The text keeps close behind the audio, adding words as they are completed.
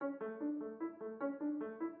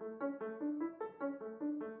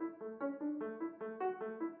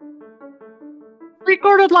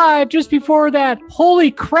Recorded live just before that.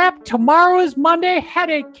 Holy crap, tomorrow is Monday.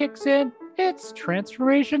 Headache kicks in. It's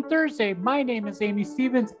Transformation Thursday. My name is Amy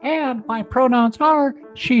Stevens, and my pronouns are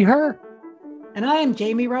she, her. And I am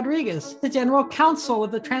Jamie Rodriguez, the General Counsel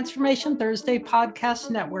of the Transformation Thursday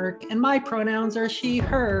Podcast Network, and my pronouns are she,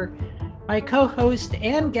 her. My co-host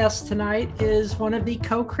and guest tonight is one of the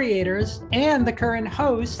co-creators and the current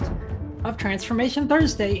host of Transformation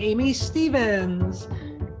Thursday, Amy Stevens.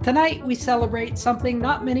 Tonight, we celebrate something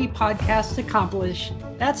not many podcasts accomplish.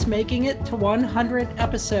 That's making it to 100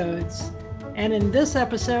 episodes. And in this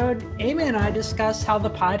episode, Amy and I discuss how the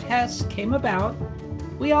podcast came about.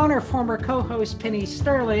 We honor former co-host Penny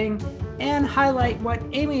Sterling and highlight what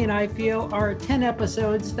Amy and I feel are 10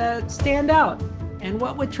 episodes that stand out. And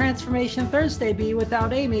what would Transformation Thursday be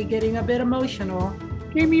without Amy getting a bit emotional?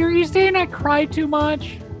 Jamie, are you saying I cry too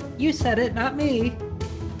much? You said it, not me.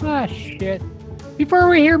 Ah, shit. Before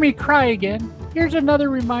we hear me cry again, here's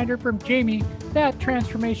another reminder from Jamie that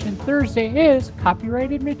Transformation Thursday is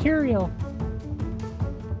copyrighted material.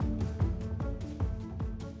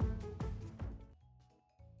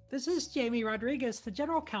 This is Jamie Rodriguez, the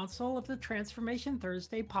General Counsel of the Transformation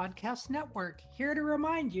Thursday Podcast Network, here to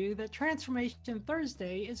remind you that Transformation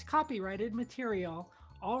Thursday is copyrighted material,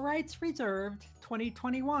 all rights reserved,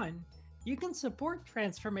 2021. You can support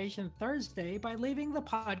Transformation Thursday by leaving the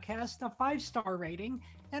podcast a 5-star rating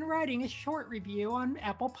and writing a short review on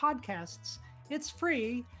Apple Podcasts. It's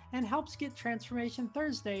free and helps get Transformation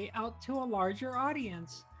Thursday out to a larger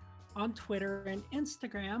audience. On Twitter and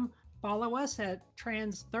Instagram, follow us at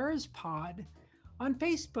TransThursPod. On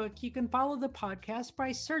Facebook, you can follow the podcast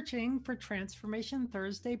by searching for Transformation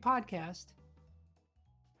Thursday Podcast.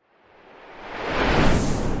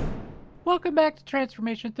 Welcome back to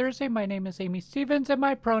Transformation Thursday. My name is Amy Stevens, and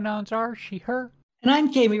my pronouns are she, her. And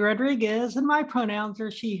I'm Jamie Rodriguez, and my pronouns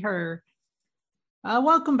are she, her.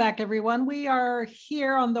 Welcome back, everyone. We are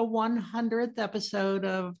here on the 100th episode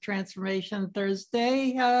of Transformation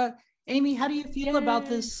Thursday. Amy, how do you feel about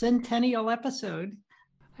this centennial episode?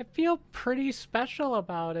 I feel pretty special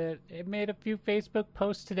about it. It made a few Facebook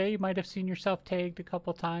posts today. You might have seen yourself tagged a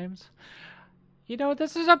couple times. You know,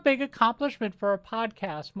 this is a big accomplishment for a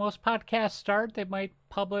podcast. Most podcasts start, they might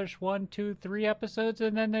publish 1, 2, 3 episodes,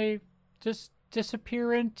 and then they just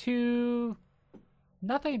disappear into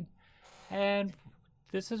nothing. And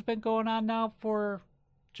this has been going on now for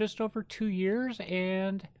just over 2 years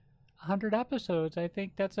and 100 episodes. I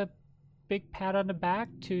think that's a big pat on the back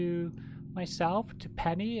to myself, to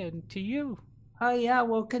Penny, and to you. Oh, yeah.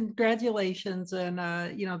 Well, congratulations. And,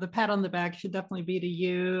 the pat on the back should definitely be to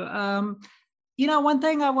you. One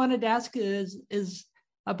thing I wanted to ask is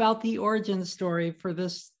about the origin story for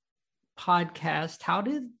this podcast. How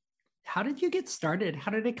did you get started?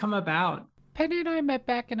 How did it come about? Penny and I met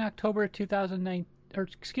back in October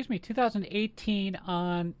 2018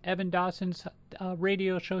 on Evan Dawson's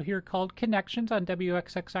radio show here called Connections on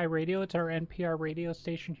WXXI Radio. It's our NPR radio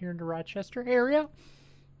station here in the Rochester area.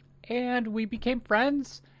 And we became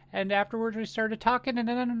friends. And afterwards we started talking. And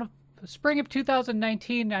then in the spring of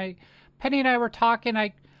 2019, Penny and I were talking.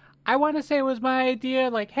 I want to say it was my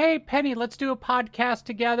idea, like, hey, Penny, let's do a podcast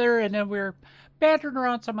together. And then we were bantering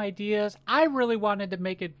around some ideas. I really wanted to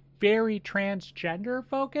make it very transgender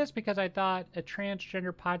focused because I thought a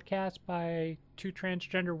transgender podcast by 2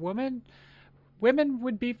 transgender women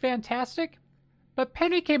would be fantastic. But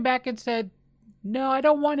Penny came back and said, no, I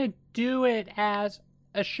don't want to do it as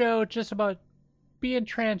a show just about being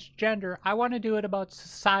transgender. I want to do it about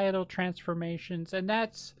societal transformations. And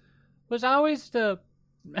was always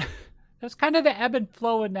that's kind of the ebb and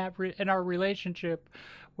flow in our relationship,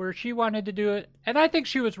 where she wanted to do it, and I think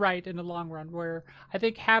she was right in the long run, where I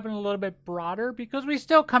think having a little bit broader, because we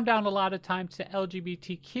still come down a lot of times to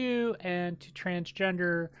LGBTQ and to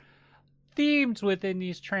transgender themes within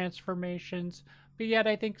these transformations, but yet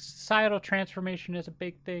I think societal transformation is a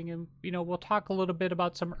big thing. And we'll talk a little bit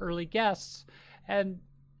about some early guests, and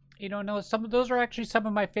some of those are actually some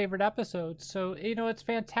of my favorite episodes. So it's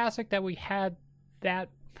fantastic that we had that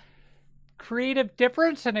creative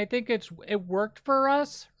difference, and I think it worked for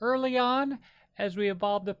us early on as we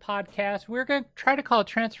evolved the podcast. We were going to try to call it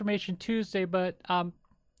Transformation Tuesday, but it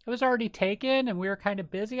was already taken, and we were kind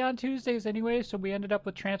of busy on Tuesdays anyway, so we ended up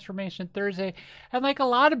with Transformation Thursday. And like a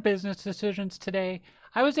lot of business decisions today,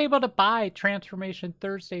 I was able to buy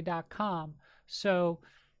transformationthursday.com. So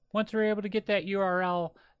once we were able to get that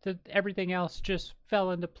URL, everything else just fell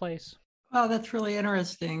into place. Wow, that's really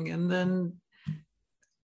interesting. And then,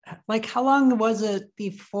 how long was it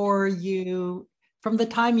before from the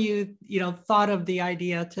time you thought of the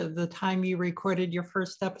idea to the time you recorded your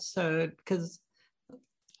first episode? Because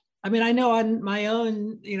I mean, I know on my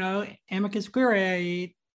own, Amicus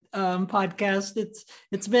Curiae podcast,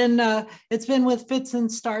 it's been with fits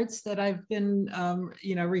and starts that I've been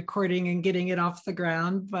recording and getting it off the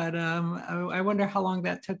ground. But I wonder how long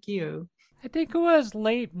that took you. I think it was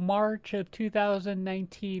late March of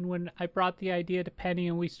 2019 when I brought the idea to Penny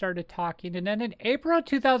and we started talking. And then in April of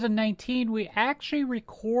 2019, we actually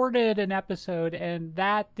recorded an episode, and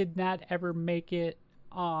that did not ever make it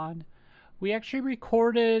on. We actually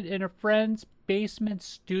recorded in a friend's basement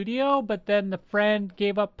studio, but then the friend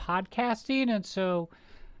gave up podcasting, and so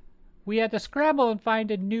we had to scramble and find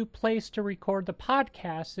a new place to record the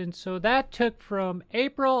podcast. And so that took from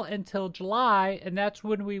April until July, and that's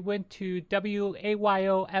when we went to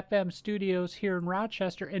WAYO FM studios here in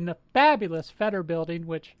Rochester in the fabulous Fetter building,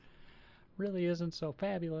 which really isn't so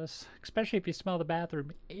fabulous, especially if you smell the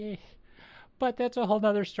bathroom. But that's a whole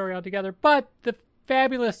nother story altogether. But the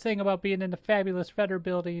fabulous thing about being in the fabulous Fetter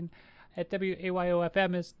building at WAYO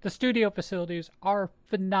FM is the studio facilities are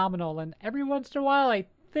phenomenal, and every once in a while I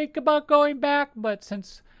think about going back, but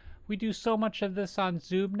since we do so much of this on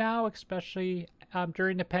Zoom now, especially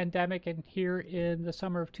during the pandemic and here in the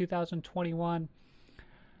summer of 2021,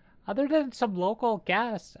 other than some local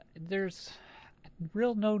guests, there's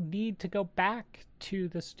real no need to go back to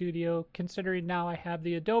the studio, considering now I have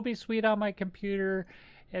the Adobe Suite on my computer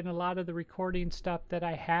and a lot of the recording stuff that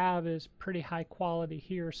I have is pretty high quality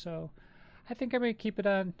here. So I think I'm going to keep it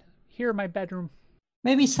on here in my bedroom.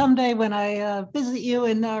 Maybe someday when I visit you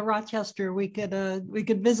in Rochester, we could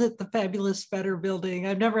visit the fabulous Fetter building.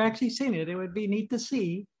 I've never actually seen it. It would be neat to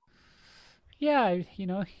see. Yeah,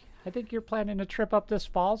 I think you're planning a trip up this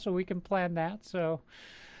fall, so we can plan that. So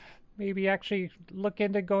maybe actually look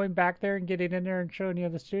into going back there and getting in there and showing you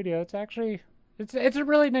the studio. It's actually it's a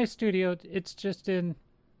really nice studio. It's just in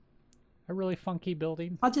a really funky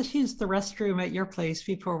building. I'll just use the restroom at your place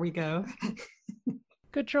before we go.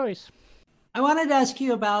 Good choice. I wanted to ask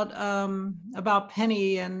you about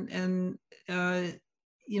Penny and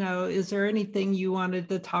is there anything you wanted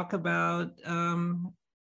to talk about?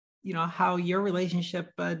 How your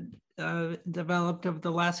relationship developed over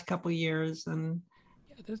the last couple of years, and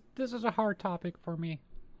yeah, this is a hard topic for me.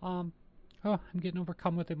 I'm getting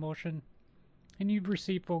overcome with emotion, and you've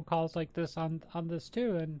received phone calls like this on this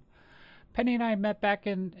too, and Penny and I met back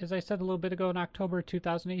in, as I said a little bit ago, in October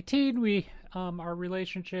 2018. We, our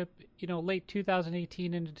relationship, late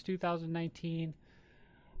 2018 into 2019,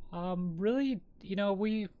 really,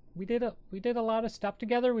 we did a lot of stuff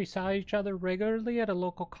together. We saw each other regularly at a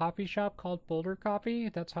local coffee shop called Boulder Coffee.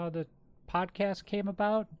 That's how the podcast came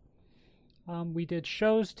about. We did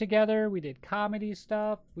shows together. We did comedy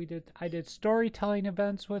stuff. I did storytelling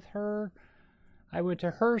events with her. I went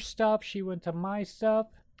to her stuff. She went to my stuff.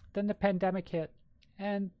 Then the pandemic hit.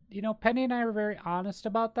 And, Penny and I were very honest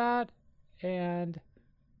about that. And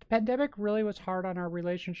the pandemic really was hard on our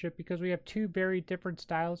relationship because we have two very different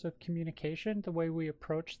styles of communication, the way we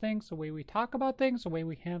approach things, the way we talk about things, the way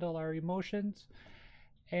we handle our emotions.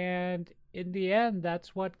 And in the end,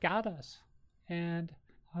 that's what got us. And,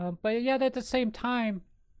 but yet at the same time,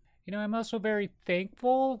 I'm also very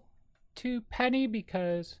thankful to Penny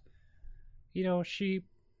because, she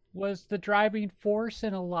was the driving force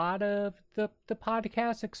in a lot of the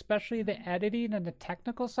podcast, especially the editing and the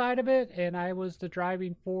technical side of it. And I was the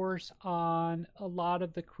driving force on a lot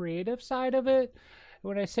of the creative side of it.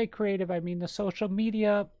 When I say creative, I mean the social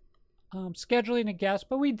media, scheduling a guest,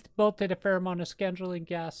 but we both did a fair amount of scheduling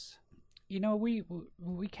guests. We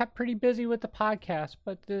kept pretty busy with the podcast,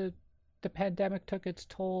 but the pandemic took its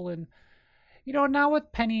toll. And, now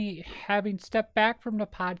with Penny having stepped back from the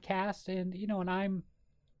podcast and, and I'm,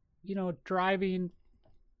 driving,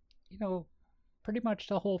 pretty much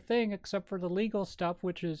the whole thing except for the legal stuff,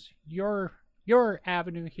 which is your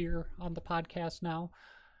avenue here on the podcast now.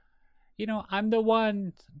 I'm the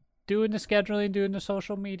one doing the scheduling, doing the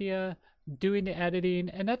social media, doing the editing,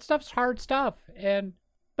 and that stuff's hard stuff.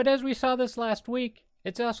 But as we saw this last week,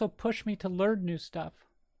 it's also pushed me to learn new stuff,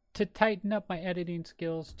 to tighten up my editing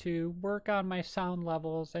skills, to work on my sound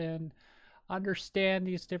levels and understand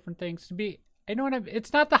these different things, to be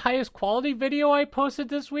it's not the highest quality video I posted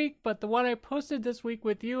this week, but the one I posted this week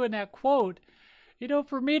with you and that quote,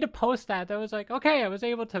 for me to post that was like, okay, I was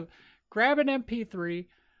able to grab an MP3,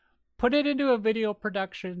 put it into a video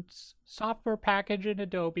production software package in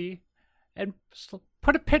Adobe, and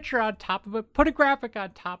put a picture on top of it, put a graphic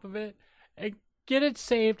on top of it, and get it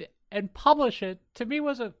saved and publish it. To me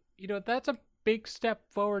was that's a big step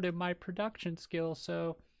forward in my production skills.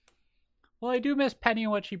 So, well, I do miss Penny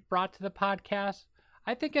and what she brought to the podcast.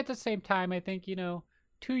 I think at the same time,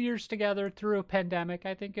 2 years together through a pandemic,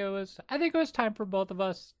 I think it was time for both of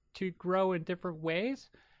us to grow in different ways.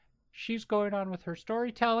 She's going on with her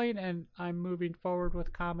storytelling, and I'm moving forward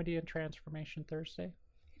with comedy and Transformation Thursday.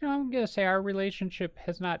 I'm going to say our relationship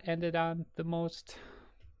has not ended on the most...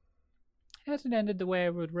 It hasn't ended the way I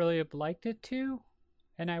would really have liked it to.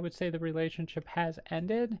 And I would say the relationship has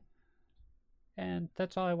ended. And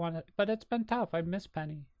that's all I wanted. But it's been tough. I miss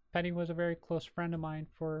Penny. Penny was a very close friend of mine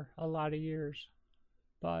for a lot of years.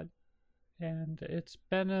 And it's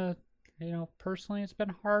been personally, it's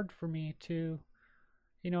been hard for me to,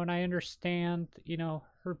 and I understand,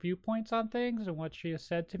 her viewpoints on things and what she has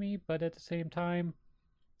said to me. But at the same time,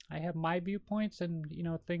 I have my viewpoints and,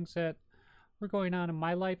 things that were going on in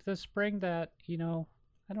my life this spring that,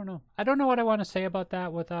 I don't know. I don't know what I want to say about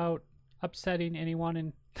that without upsetting anyone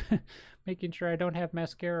and making sure I don't have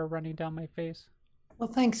mascara running down my face.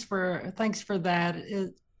 Well, thanks for that. I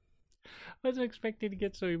wasn't expecting to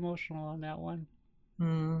get so emotional on that one.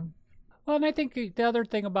 Well, and I think the other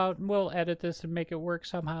thing about, we'll edit this and make it work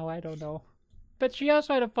somehow, I don't know. But she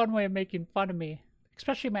also had a fun way of making fun of me,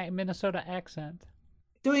 especially my Minnesota accent.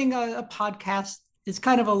 Doing a podcast is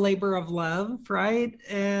kind of a labor of love, right?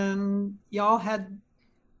 And y'all had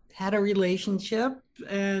a relationship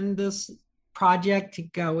and this project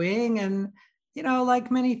going, and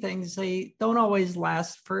like many things, they don't always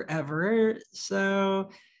last forever.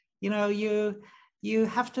 So you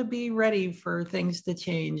have to be ready for things to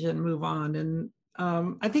change and move on. And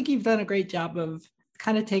I think you've done a great job of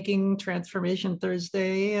kind of taking Transformation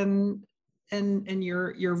Thursday and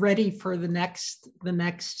you're ready for the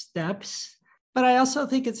next steps. But I also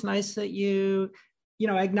think it's nice that you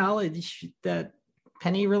acknowledge that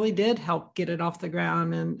Penny really did help get it off the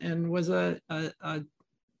ground and was a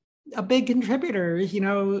big contributor.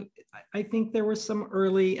 I think there were some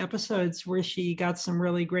early episodes where she got some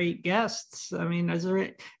really great guests. I mean, is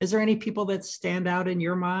there any people that stand out in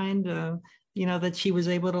your mind, that she was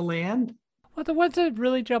able to land? Well, the ones that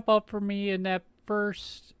really jump out for me in that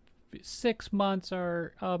first 6 months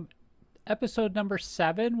are episode number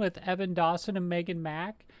 7 with Evan Dawson and Megan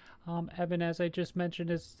Mack. Evan, as I just mentioned,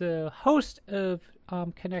 is the host of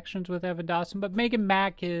Connections with Evan Dawson, but Megan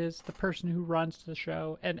Mack is the person who runs the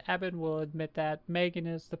show, and Evan will admit that. Megan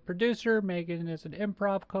is the producer. Megan is an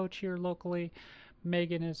improv coach here locally.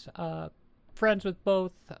 Megan is friends with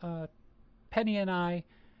both Penny and I,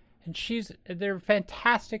 and they're a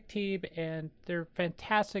fantastic team, and they're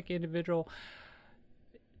fantastic individuals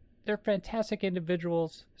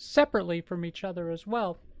separately from each other as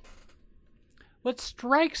well. What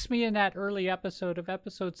strikes me in that early episode of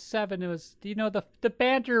episode 7 was, the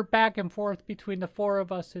banter back and forth between the four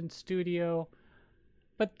of us in studio.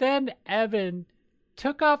 But then Evan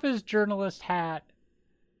took off his journalist hat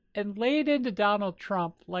and laid into Donald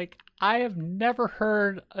Trump like I have never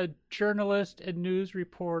heard a journalist and news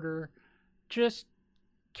reporter just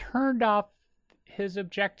turned off his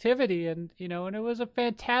objectivity. And, and it was a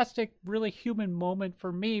fantastic, really human moment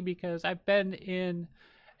for me because I've been in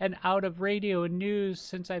and out of radio and news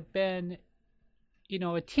since I've been,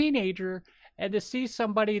 a teenager, and to see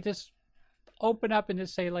somebody just open up and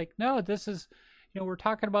just say like, no, this is, we're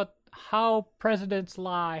talking about how presidents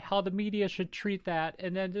lie, how the media should treat that.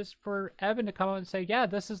 And then just for Evan to come out and say, yeah,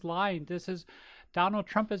 this is lying. Donald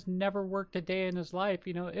Trump has never worked a day in his life.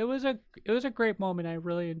 It was a great moment. I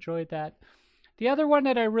really enjoyed that. The other one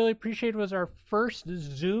that I really appreciated was our first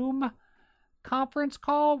Zoom conference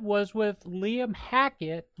call was with Liam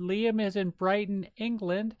Hackett. Liam is in Brighton,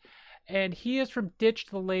 England, and he is from Ditch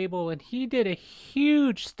the Label, and he did a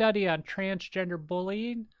huge study on transgender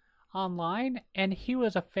bullying online, and he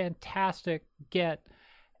was a fantastic get.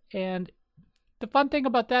 And the fun thing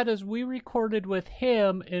about that is we recorded with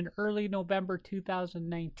him in early November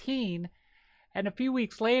 2019, and a few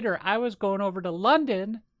weeks later I was going over to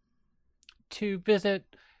London to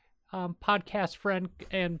visit podcast friend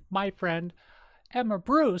and my friend Emma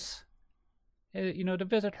Bruce, to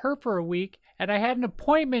visit her for a week. And I had an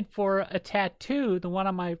appointment for a tattoo, the one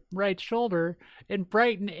on my right shoulder, in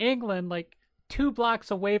Brighton, England, like 2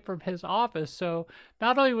 blocks away from his office. So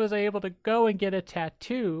not only was I able to go and get a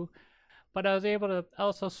tattoo, but I was able to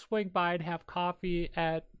also swing by and have coffee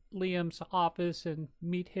at Liam's office and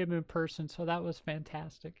meet him in person. So that was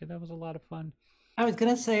fantastic, and that was a lot of fun. I was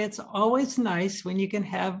going to say, it's always nice when you can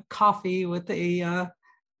have coffee with a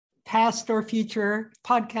past or future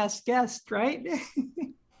podcast guest, right?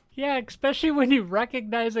 Yeah, especially when you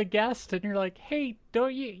recognize a guest and you're like, hey,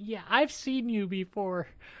 don't you? Yeah, I've seen you before.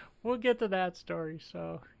 We'll get to that story.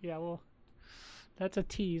 So, yeah, well, that's a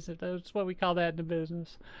tease. That's what we call that in the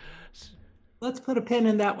business. Let's put a pin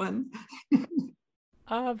in that one.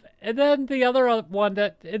 And then the other one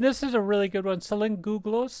and this is a really good one, Celine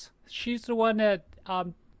Googlos. She's the one that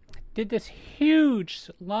did this huge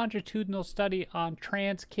longitudinal study on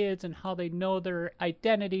trans kids and how they know their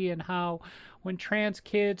identity, and how when trans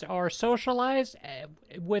kids are socialized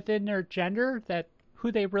within their gender, that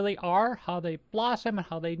who they really are, how they blossom and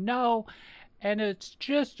how they know. And it's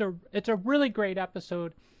a really great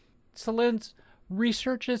episode. Celine's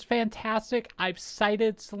research is fantastic. I've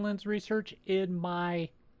cited Celine's research in my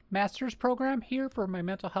master's program here for my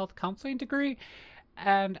mental health counseling degree.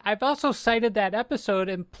 And I've also cited that episode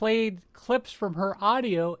and played clips from her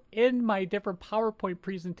audio in my different PowerPoint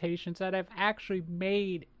presentations that I've actually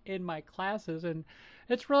made in my classes. And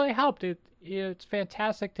it's really helped. It's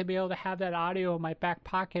fantastic to be able to have that audio in my back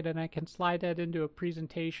pocket, and I can slide that into a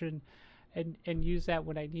presentation and use that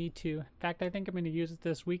when I need to. In fact, I think I'm going to use it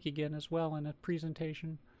this week again as well in a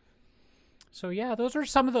presentation. So yeah, those are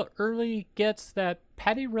some of the early gets that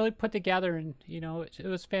Patty really put together, and it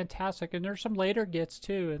was fantastic. And there's some later gets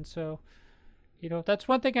too, and so that's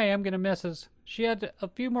one thing I am going to miss, is she had a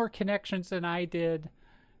few more connections than I did,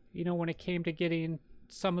 when it came to getting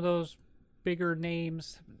some of those bigger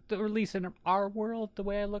names, or at least in our world, the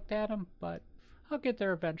way I looked at them. But I'll get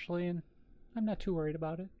there eventually, and I'm not too worried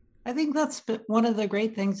about it. I think that's one of the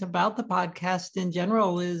great things about the podcast in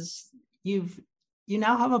general is you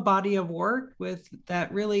now have a body of work with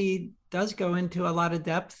that really does go into a lot of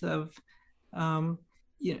depth of,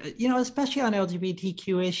 especially on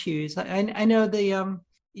LGBTQ issues. I know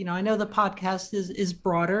I know the podcast is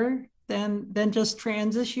broader than just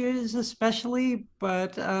trans issues, especially,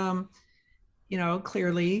 but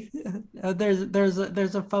clearly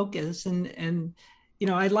there's a focus, and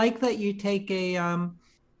I like that you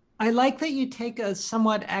take a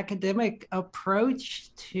somewhat academic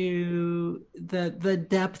approach to the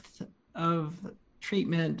depth of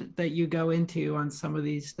treatment that you go into on some of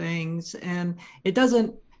these things. And it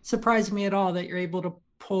doesn't surprise me at all that you're able to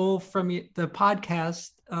pull from the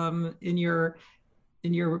podcast in your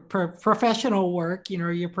professional work,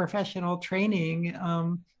 your professional training,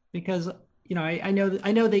 because I know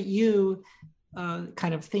that you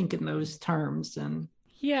kind of think in those terms. And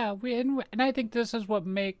yeah, and I think this is what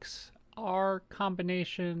makes our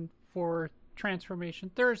combination for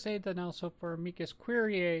Transformation Thursday, then also for Amicus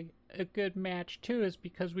Query, a good match too, is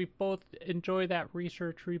because we both enjoy that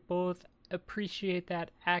research. We both appreciate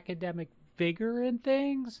that academic vigor in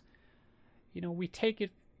things. We take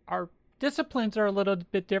it, our disciplines are a little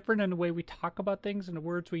bit different in the way we talk about things, and the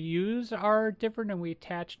words we use are different, and we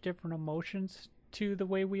attach different emotions to the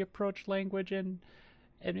way we approach language and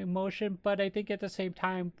emotion. But I think at the same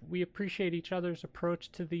time, we appreciate each other's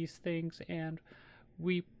approach to these things, and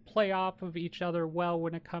we play off of each other well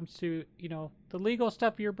when it comes to, the legal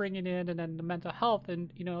stuff you're bringing in, and then the mental health.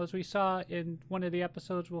 And, as we saw in one of the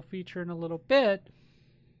episodes we'll feature in a little bit,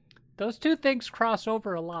 those two things cross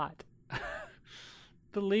over a lot.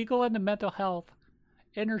 The legal and the mental health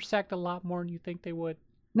intersect a lot more than you think they would.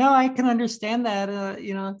 No, I can understand that.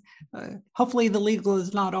 Hopefully the legal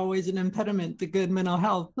is not always an impediment to good mental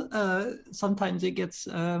health. Sometimes it gets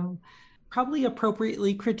probably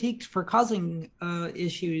appropriately critiqued for causing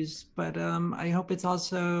issues, but I hope it's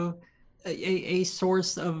also a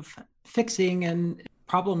source of fixing and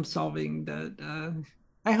problem solving. That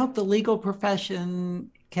I hope the legal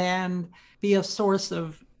profession can be a source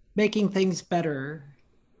of making things better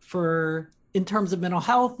in terms of mental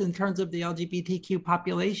health, in terms of the LGBTQ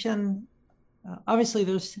population. Obviously,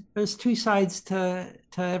 there's two sides to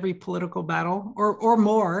every political battle, or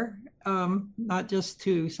more, not just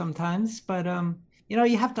two sometimes. But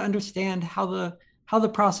you have to understand how the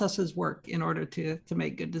processes work in order to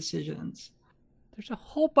make good decisions. There's a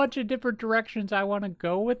whole bunch of different directions I want to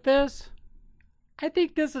go with this. I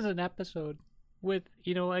think this is an episode with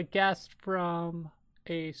a guest from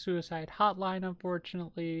a suicide hotline,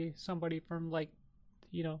 unfortunately, somebody from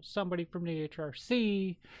somebody from the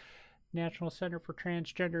HRC, National Center for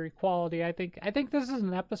Transgender Equality. I think this is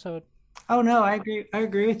an episode. Oh no, I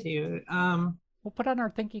agree with you. We'll put on our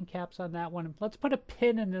thinking caps on that one. Let's put a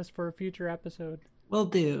pin in this for a future episode. We'll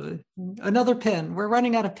do another pin. We're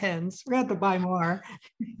running out of pins. We have to buy more.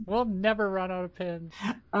 We'll never run out of pins.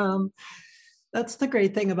 That's the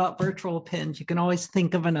great thing about virtual pins. You can always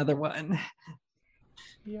think of another one.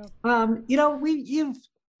 Yeah. You've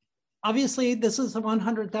obviously, this is the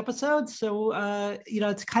 100th episode, so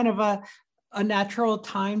it's kind of a natural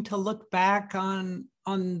time to look back on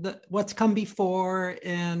what's come before,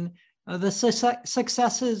 and the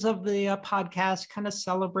successes of the podcast, kind of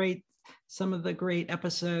celebrate some of the great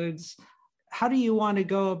episodes. How do you want to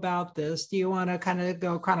go about this? Do you want to kind of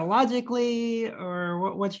go chronologically,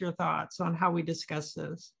 or what's your thoughts on how we discuss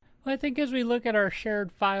this? Well, I think as we look at our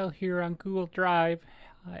shared file here on Google Drive,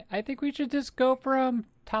 I think we should just go from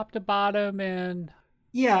top to bottom and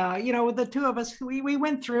Yeah, with the two of us, we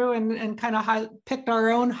went through and kind of picked our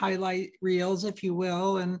own highlight reels, if you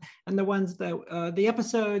will, and the ones that the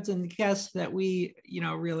episodes and guests that we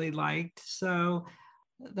really liked. So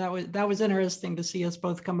that was interesting to see us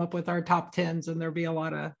both come up with our top tens, and there'll be a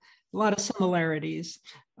lot of similarities.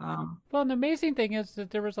 well, the amazing thing is that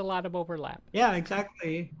there was a lot of overlap. Yeah,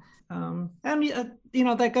 exactly. And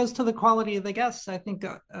that goes to the quality of the guests. I think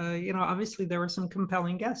obviously there were some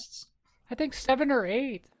compelling guests. I think 7 or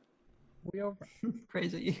 8. We over.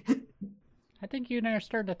 Crazy. I think you and I are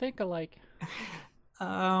starting to think alike.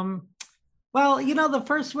 um, well, the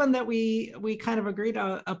first one that we kind of agreed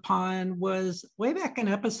upon was way back in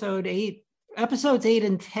episodes 8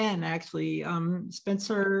 and 10, actually.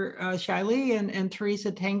 Spencer Shiley and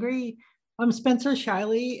Teresa Tangri. Spencer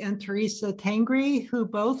Shiley and Teresa Tangri, who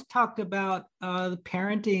both talked about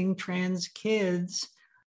parenting trans kids.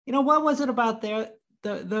 What was it about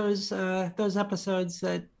those episodes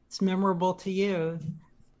that's memorable to you?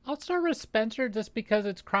 I'll start with Spencer just because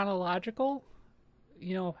it's chronological.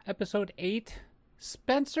 Episode 8.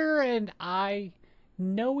 Spencer and I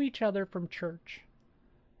know each other from church.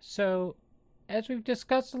 So, as we've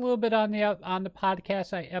discussed a little bit on the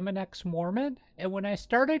podcast, I am an ex-Mormon, and when I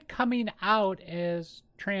started coming out as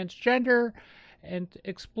transgender and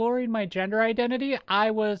exploring my gender identity, I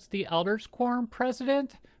was the Elders Quorum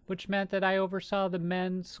president, which meant that I oversaw the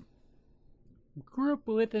men's group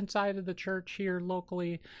inside of the church here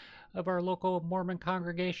locally of our local Mormon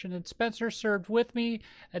congregation. And Spencer served with me,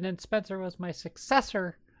 and then Spencer was my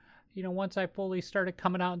successor once I fully started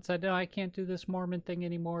coming out and said, no, I can't do this Mormon thing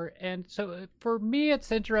anymore. And so for me,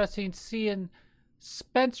 it's interesting seeing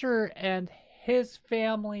Spencer and his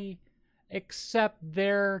family accept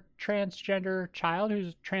their transgender child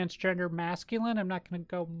who's transgender masculine. I'm not going to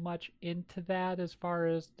go much into that as far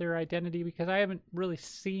as their identity because I haven't really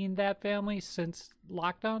seen that family since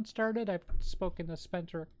lockdown started. I've spoken to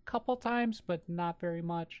Spencer a couple times, but not very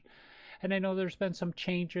much. And I know there's been some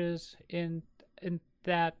changes in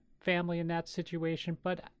that family in that situation.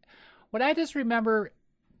 But what I just remember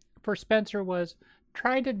for Spencer was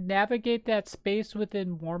trying to navigate that space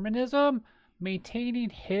within Mormonism,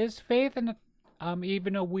 maintaining his faith, and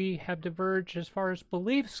even though we have diverged as far as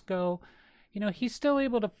beliefs go, he's still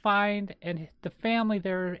able to find, and the family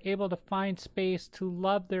they're able to find space to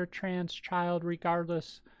love their trans child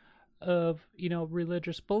regardless of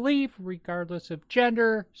religious belief, regardless of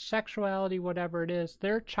gender, sexuality, whatever it is.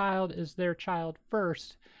 Their child is their child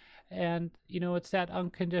first, and it's that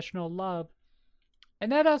unconditional love. And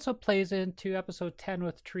that also plays into episode 10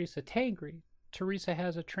 with Teresa Tangri. Teresa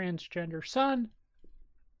has a transgender son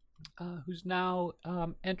who's now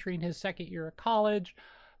entering his second year of college.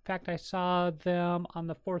 In fact, I saw them on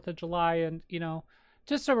the 4th of July, and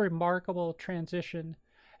just a remarkable transition.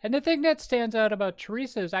 And the thing that stands out about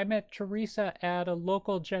Teresa is I met Teresa at a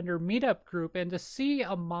local gender meetup group, and to see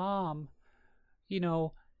a mom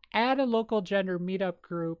at a local gender meetup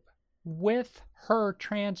group with her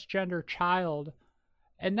transgender child.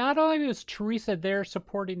 And not only was Teresa there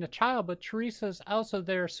supporting the child, but Teresa's also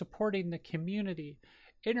there supporting the community,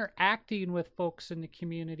 interacting with folks in the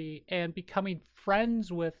community, and becoming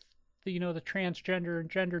friends with the transgender and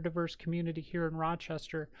gender diverse community here in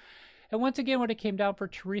Rochester. And once again, what it came down for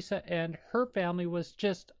Teresa and her family was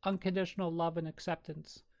just unconditional love and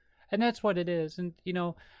acceptance. And that's what it is. And,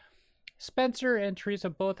 Spencer and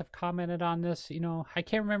Teresa both have commented on this. I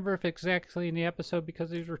can't remember if exactly in the episode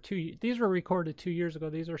because these were recorded 2 years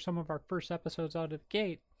ago. These are some of our first episodes out of the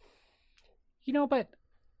gate. But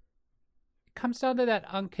it comes down to that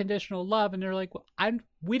unconditional love, and they're like, well,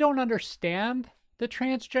 we don't understand the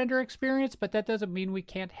transgender experience, but that doesn't mean we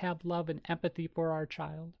can't have love and empathy for our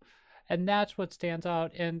child. And that's what stands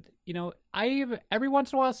out. And every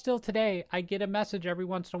once in a while, still today, I get a message every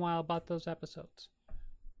once in a while about those episodes.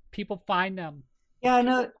 People find them. Yeah, I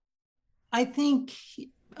know. I think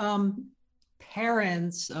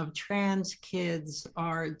parents of trans kids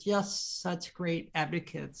are just such great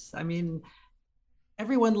advocates. I mean,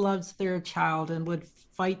 everyone loves their child and would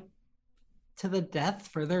fight to the death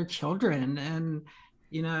for their children. And,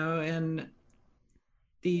 and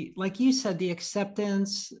like you said, the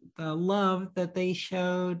acceptance, the love that they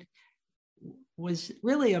showed was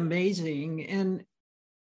really amazing. And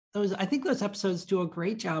I think those episodes do a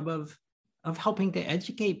great job of helping to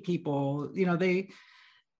educate people. They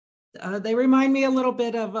remind me a little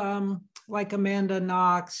bit of like Amanda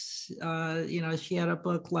Knox. She had a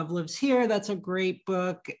book, Love Lives Here. That's a great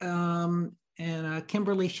book. And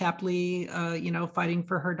Kimberly Shapley, fighting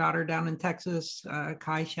for her daughter down in Texas,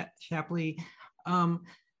 Kai Shapley. I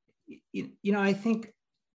think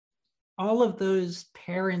all of those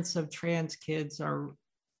parents of trans kids are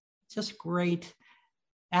just great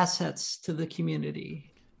assets to the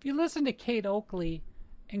community. If you listen to Kate Oakley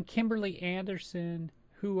and Kimberly Anderson,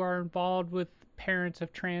 who are involved with parents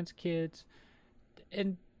of trans kids,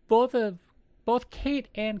 and both Kate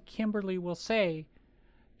and Kimberly will say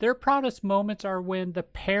their proudest moments are when the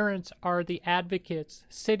parents are the advocates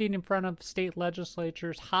sitting in front of state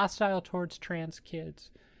legislatures hostile towards trans kids.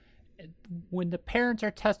 When the parents are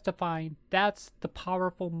testifying, that's the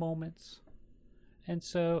powerful moments. And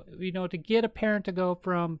so, to get a parent to go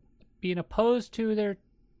from being opposed to their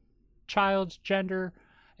child's gender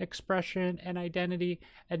expression and identity,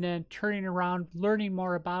 and then turning around, learning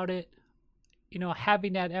more about it,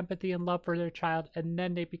 having that empathy and love for their child, and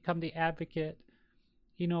then they become the advocate,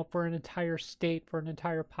 for an entire state, for an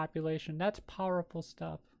entire population. That's powerful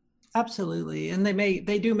stuff. Absolutely. And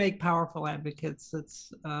they do make powerful advocates.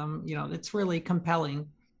 It's, it's really compelling.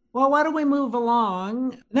 Well, why don't we move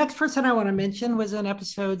along? Next person I want to mention was in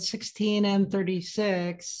episode 16 and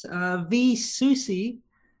 36, V. Susie,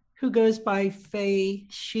 who goes by Faye,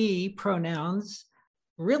 she pronouns,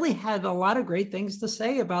 really had a lot of great things to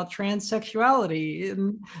say about transsexuality.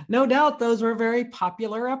 And no doubt those were very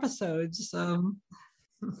popular episodes.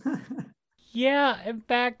 Yeah, in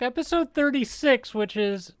fact, episode 36, which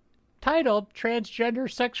is titled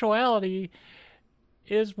Transgender Sexuality,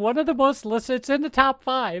 is one of the most listened. It's in the top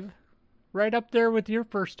 5, right up there with your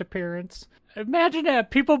first appearance. Imagine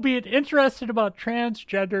that, people being interested about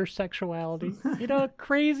transgender sexuality.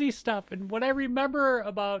 Crazy stuff. And what I remember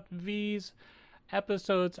about V's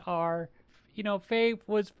episodes are, Faye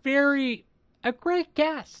was a great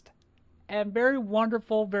guest and very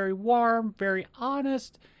wonderful, very warm, very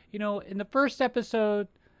honest. In the first episode,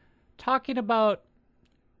 talking about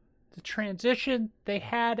the transition they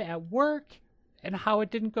had at work and how it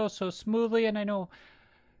didn't go so smoothly. And I know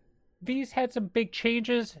V's had some big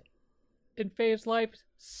changes in Faye's life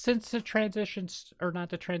since the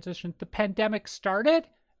pandemic started,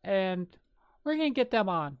 and we're going to get them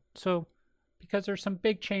on. So, because there's some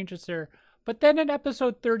big changes there. But then in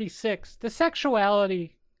episode 36, the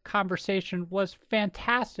sexuality conversation was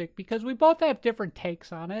fantastic because we both have different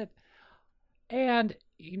takes on it. And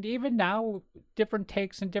even now, different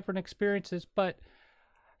takes and different experiences, but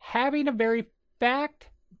having a very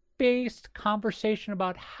fact-based conversation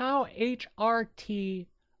about how HRT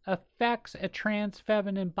affects a trans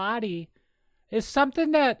feminine body is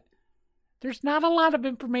something that there's not a lot of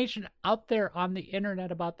information out there on the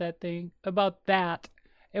internet about that.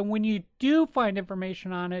 And when you do find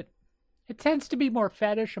information on it, it tends to be more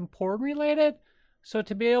fetish and porn related. So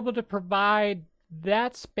to be able to provide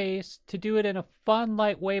that space to do it in a fun,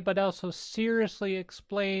 light way, but also seriously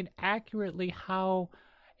explain accurately how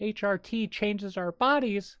HRT changes our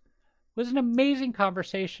bodies was an amazing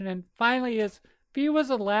conversation. And finally, V was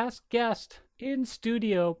the last guest in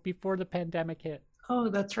studio before the pandemic hit. Oh,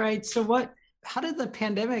 that's right. So how did the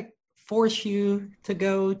pandemic force you to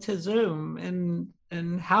go to Zoom,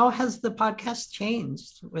 and how has the podcast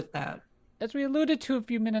changed with that? As we alluded to a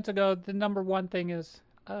few minutes ago, the number one thing is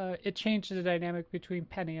it changed the dynamic between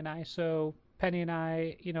Penny and I. So Penny and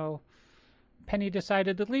I, Penny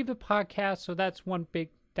decided to leave the podcast. So that's one big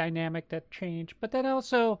dynamic that changed. But then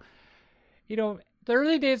also, the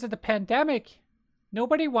early days of the pandemic,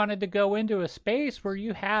 nobody wanted to go into a space where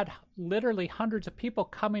you had literally hundreds of people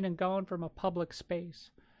coming and going from a public space.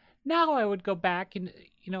 Now I would go back and,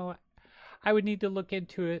 I would need to look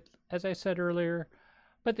into it, as I said earlier.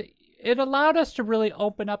 But it allowed us to really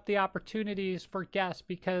open up the opportunities for guests,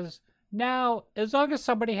 because now, as long as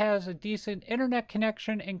somebody has a decent internet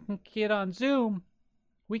connection and can get on Zoom,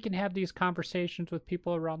 we can have these conversations with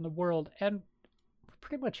people around the world. And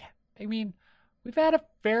pretty much, we've had a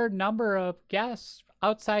fair number of guests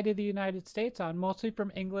outside of the United States on, mostly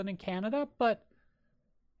from England and Canada,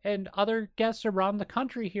 and other guests around the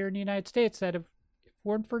country here in the United States that if it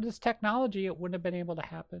weren't for this technology, it wouldn't have been able to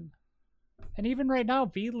happen. And even right now,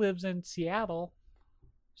 V lives in Seattle.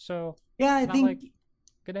 So yeah, I think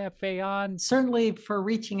gonna have Faye on. Certainly for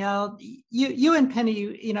reaching out. You and Penny,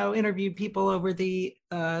 interviewed people over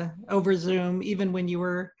over Zoom, even when you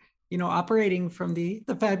were, operating from the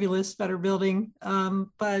fabulous Better Building.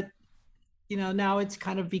 But now it's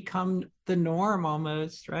kind of become the norm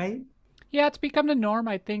almost, right? Yeah, it's become the norm,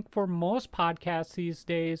 I think, for most podcasts these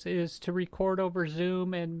days, is to record over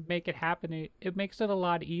Zoom and make it happen. It makes it a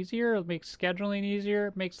lot easier. It makes scheduling easier.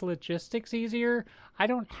 It makes logistics easier. I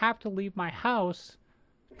don't have to leave my house,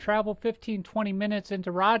 travel 15, 20 minutes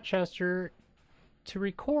into Rochester to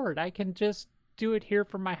record. I can just do it here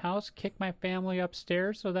from my house, kick my family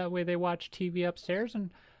upstairs so that way they watch TV upstairs,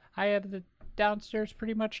 and I have the downstairs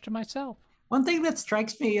pretty much to myself. One thing that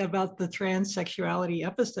strikes me about the transsexuality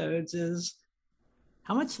episodes is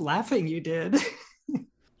how much laughing you did.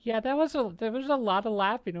 Yeah, there was a lot of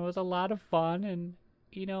laughing. It was a lot of fun, and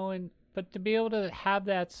but to be able to have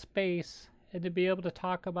that space and to be able to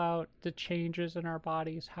talk about the changes in our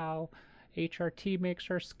bodies, how HRT makes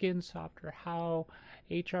our skin softer, how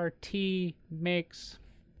HRT makes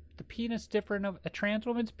the penis different. Of a trans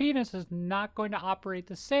woman's penis is not going to operate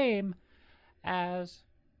the same as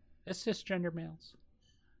a cisgender male's.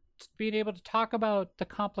 Being able to talk about the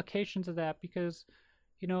complications of that, because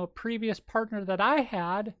a previous partner that I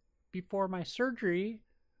had before my surgery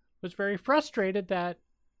was very frustrated that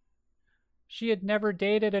she had never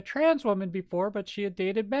dated a trans woman before, but she had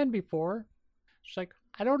dated men before. She's like,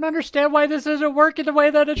 I don't understand why this isn't working the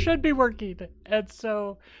way that it should be working. And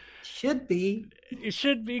so... Should be. It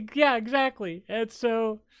should be. Yeah, exactly. And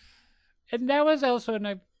that was also, and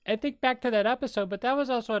I think back to that episode, but that was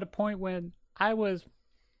also at a point when I was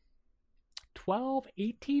 12,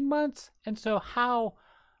 18 months. And so how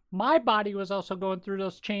my body was also going through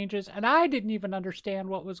those changes, and I didn't even understand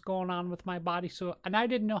what was going on with my body. And I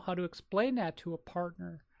didn't know how to explain that to a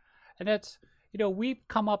partner. And that's, we've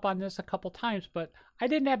come up on this a couple times, but I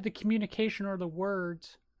didn't have the communication or the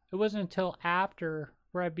words. It wasn't until after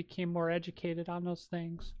where I became more educated on those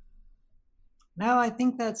things. No, I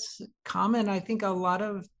think that's common. I think a lot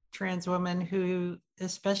of trans women who,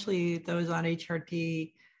 especially those on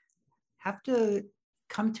HRT, have to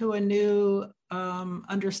come to a new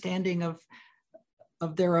understanding of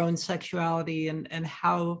their own sexuality and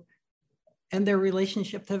how, and their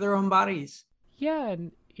relationship to their own bodies. Yeah,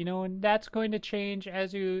 and and that's going to change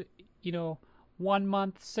as 1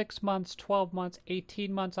 month, 6 months, 12 months,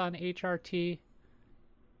 18 months on HRT.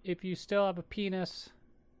 If you still have a penis,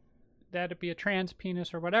 that'd be a trans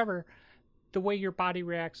penis or whatever, the way your body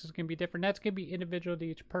reacts is going to be different. That's going to be individual to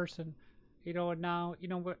each person. And now,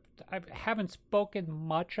 I haven't spoken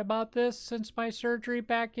much about this since my surgery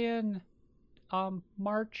back in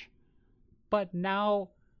March. But now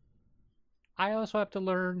I also have to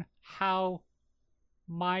learn how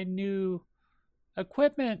my new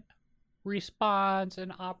equipment responds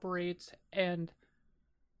and operates and,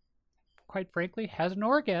 quite frankly, has an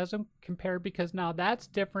orgasm compared, because now that's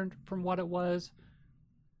different from what it was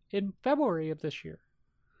in February of this year.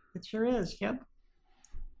 It sure is. Yep.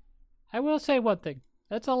 I will say one thing.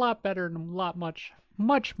 That's a lot better and a lot much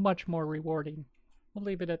more rewarding. We'll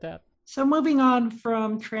leave it at that. So moving on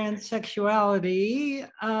from transsexuality,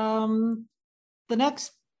 the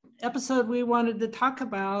next episode we wanted to talk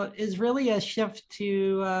about is really a shift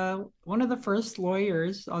to one of the first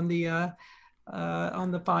lawyers on the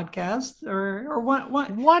podcast, or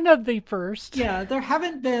one of the first. Yeah, there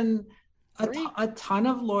haven't been a ton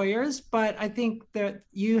of lawyers, but I think that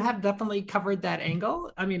you have definitely covered that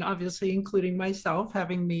angle. I mean, obviously, including myself,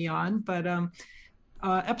 having me on. But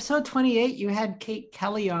episode 28, you had Kate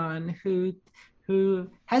Kelly on, who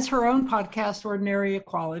has her own podcast, Ordinary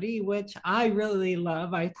Equality, which I really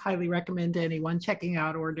love. I highly recommend to anyone checking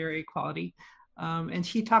out Ordinary Equality. And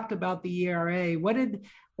she talked about the ERA.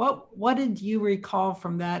 What did you recall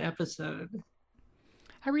from that episode?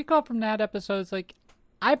 I recall from that episode, it's like,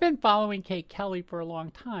 I've been following Kate Kelly for a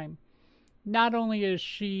long time. Not only is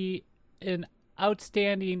she an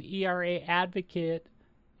outstanding ERA advocate,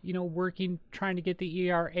 trying to get the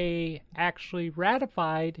ERA actually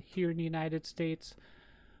ratified here in the United States,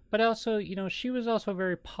 but also, she was also a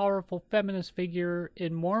very powerful feminist figure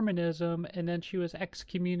in Mormonism, and then she was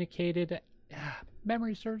excommunicated,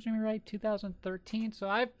 memory serves me right, 2013. So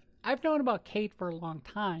I've known about Kate for a long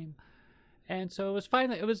time. And so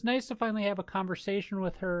it was nice to finally have a conversation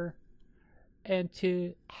with her and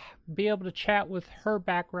to be able to chat with her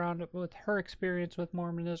background, with her experience with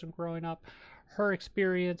Mormonism growing up, her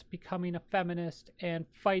experience becoming a feminist and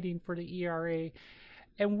fighting for the ERA.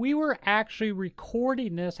 And we were actually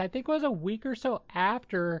recording this, I think it was a week or so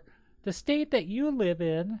after the state that you live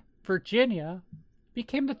in, Virginia,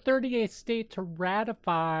 became the 38th state to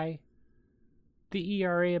ratify the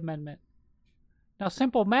ERA amendment. Now,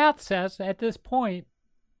 simple math says at this point,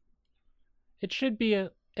 it should be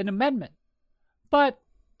an amendment. But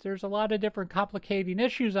there's a lot of different complicating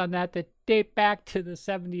issues on that date back to the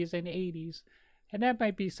 70s and 80s. And that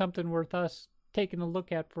might be something worth us taking a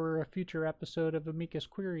look at for a future episode of Amicus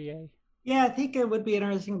Curiae. Yeah, I think it would be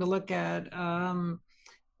interesting to look at. The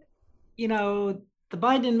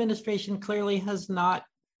Biden administration clearly has not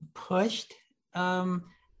pushed. And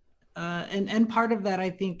part of that,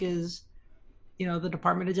 I think, is the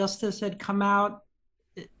Department of Justice had come out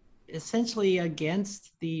essentially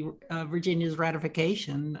against the Virginia's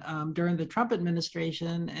ratification during the Trump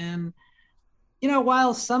administration. And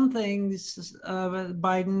while some things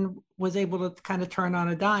Biden was able to kind of turn on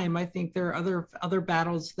a dime, I think there are other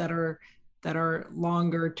battles that are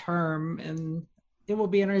longer term, and it will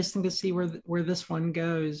be interesting to see where this one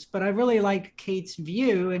goes. But I really liked Kate's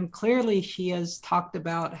view, and clearly she has talked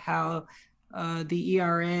about how the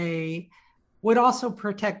ERA would also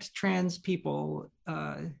protect trans people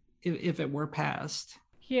if it were passed.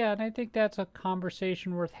 Yeah, and I think that's a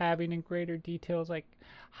conversation worth having in greater details. Like,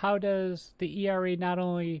 how does the ERA not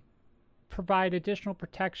only provide additional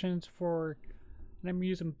protections for, and I'm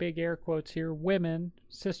using big air quotes here, women,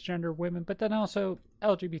 cisgender women, but then also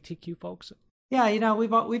LGBTQ folks? Yeah,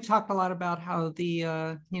 we've talked a lot about how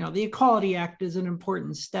the Equality Act is an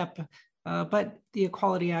important step, but the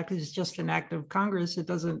Equality Act is just an act of Congress. It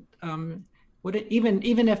doesn't would it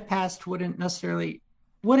even if passed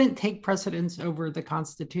wouldn't take precedence over the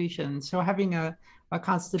Constitution. So having a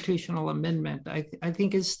constitutional amendment, I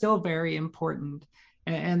think, is still very important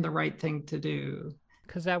and the right thing to do.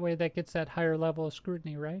 Because that way that gets that higher level of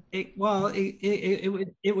scrutiny, right? It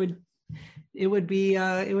would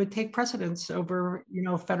take precedence over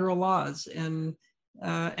federal laws, and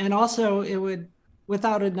also it would,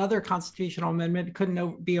 without another constitutional amendment, it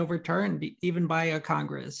couldn't be overturned even by a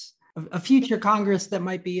Congress, a future Congress that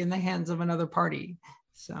might be in the hands of another party.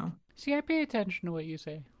 So See, I pay attention to what you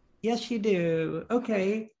say. yes, you do.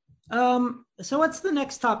 Okay. So what's the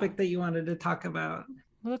next topic that you wanted to talk about?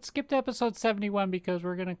 Let's skip to episode 71 because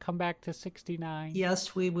we're going to come back to 69.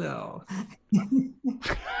 Yes, we will.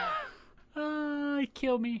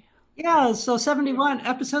 Kill me. Yeah, so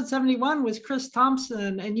episode 71 was Chris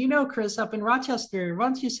Thompson. And Chris up in Rochester. Why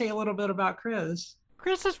don't you say a little bit about Chris?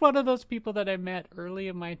 Chris is one of those people that I met early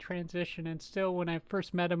in my transition, and still when I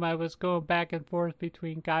first met him, I was going back and forth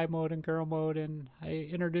between guy mode and girl mode, and I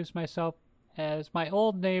introduced myself as my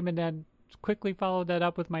old name and then quickly followed that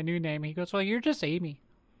up with my new name. He goes, well, you're just Amy.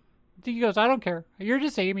 He goes, I don't care. You're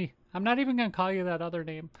just Amy. I'm not even going to call you that other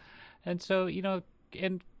name. And so,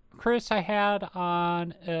 and Chris I had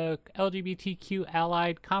on a LGBTQ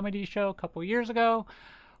allied comedy show a couple years ago.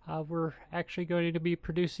 We're actually going to be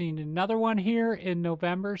producing another one here in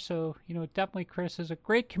November. So, definitely Chris is a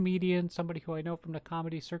great comedian, somebody who I know from the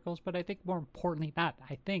comedy circles. But I think more importantly, I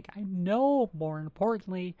know more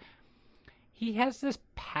importantly, he has this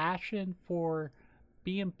passion for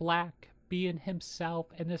being black, being himself,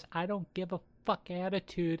 and this I don't give a fuck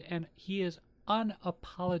attitude. And he is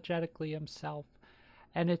unapologetically himself.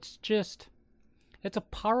 And it's a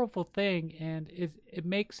powerful thing, and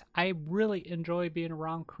I really enjoy being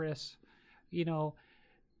around Chris,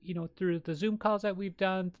 through the Zoom calls that we've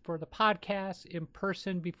done for the podcast, in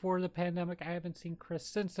person before the pandemic. I haven't seen Chris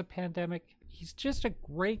since the pandemic. He's just a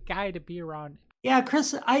great guy to be around. Yeah,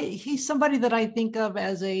 Chris, he's somebody that I think of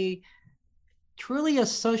as truly a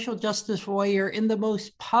social justice warrior in the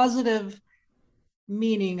most positive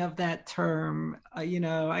meaning of that term.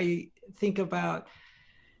 I think about,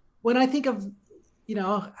 when I think of,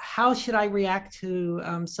 how should I react to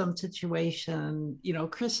some situation?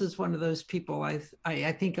 Chris is one of those people I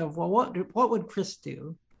think of. Well, what would Chris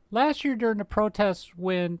do? Last year during the protests,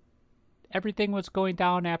 when everything was going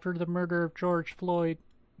down after the murder of George Floyd,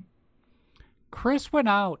 Chris went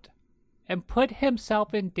out and put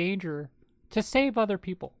himself in danger to save other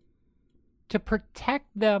people, to protect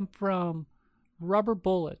them from rubber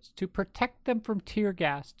bullets, to protect them from tear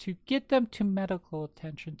gas, to get them to medical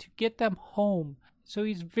attention, to get them home. So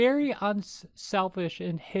he's very unselfish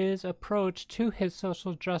in his approach to his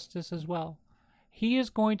social justice as well. He is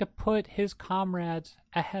going to put his comrades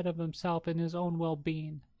ahead of himself in his own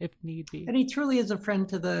well-being, if need be. And he truly is a friend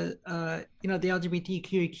to the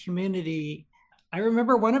LGBTQ community. I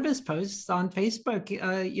remember one of his posts on Facebook.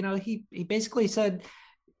 He basically said,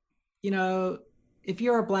 if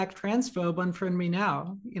you're a black transphobe, unfriend me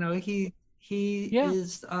now. He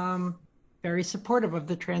is very supportive of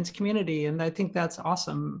the trans community, and I think that's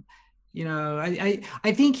awesome. I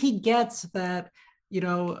think he gets that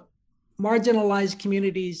marginalized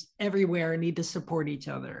communities everywhere need to support each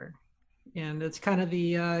other, and it's kind of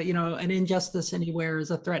the an injustice anywhere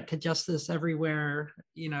is a threat to justice everywhere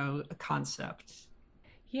concept.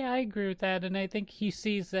 Yeah, I agree with that, and I think he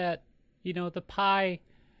sees that the pie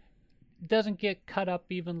doesn't get cut up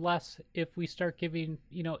even less if we start giving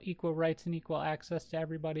equal rights and equal access to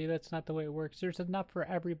everybody. That's not the way it works. There's enough for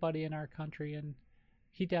everybody in our country, and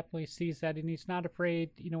he definitely sees that, and he's not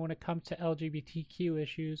afraid when it comes to LGBTQ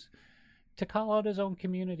issues to call out his own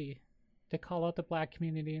community, to call out the black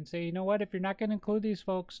community and say, what, if you're not going to include these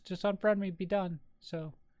folks, just unfriend me, be done.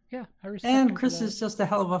 So yeah, I respect him. And Chris is just a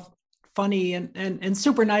hell of a funny and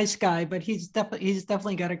super nice guy, but he's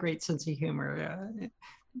definitely got a great sense of humor.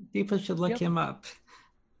 People should look Yep. him up.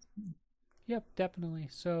 Yep, definitely.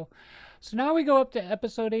 So now we go up to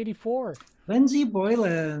episode 84. Lindsay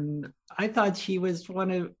Boylan, I thought she was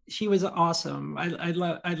awesome. I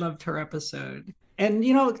loved her episode. And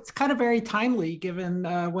it's kind of very timely given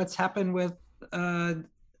what's happened with uh,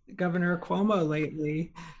 Governor Cuomo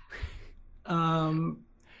lately. Um,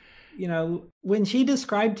 when she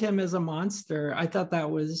described him as a monster, I thought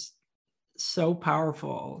that was so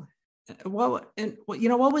powerful. Well, and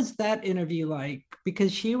what was that interview like?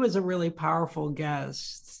 Because she was a really powerful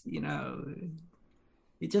guest,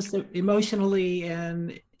 it just emotionally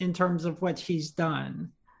and in terms of what she's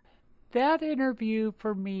done. That interview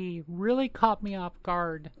for me really caught me off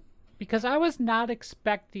guard because I was not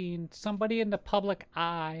expecting somebody in the public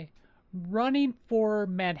eye running for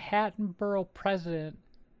Manhattan Borough president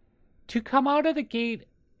to come out of the gate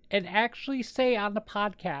and actually say on the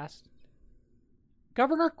podcast,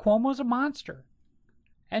 Governor Cuomo's a monster.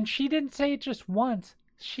 And she didn't say it just once,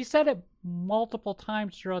 she said it multiple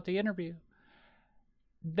times throughout the interview.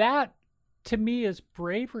 That to me is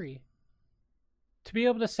bravery. To be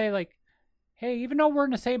able to say, like, hey, even though we're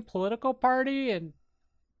in the same political party and,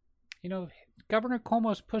 Governor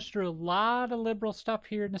Cuomo's pushed through a lot of liberal stuff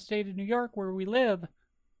here in the state of New York where we live,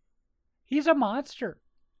 he's a monster.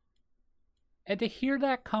 And to hear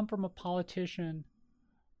that come from a politician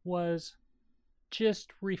was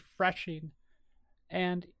just refreshing.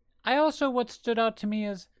 And what stood out to me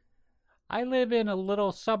is I live in a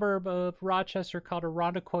little suburb of Rochester called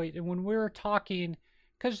Irondequoit. And when we were talking,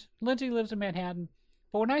 because Lindsay lives in Manhattan,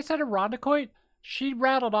 but when I said Irondequoit, she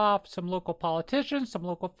rattled off some local politicians, some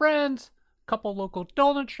local friends, a couple local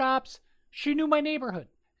donut shops. She knew my neighborhood.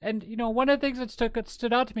 And, one of the things that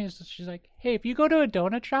stood out to me is that she's like, hey, if you go to a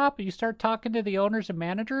donut shop and you start talking to the owners and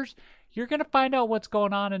managers, you're going to find out what's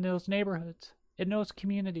going on in those neighborhoods, in those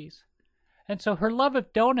communities. And so her love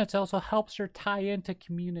of donuts also helps her tie into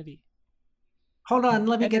community. Hold on,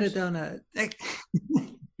 let me get a donut.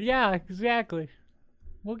 Yeah, exactly.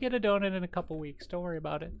 We'll get a donut in a couple weeks. Don't worry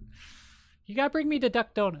about it. You got to bring me to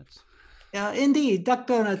Duck Donuts. Indeed, Duck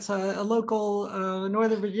Donuts, a local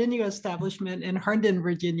Northern Virginia establishment in Herndon,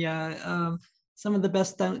 Virginia. Some of the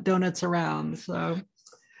best donuts around. So,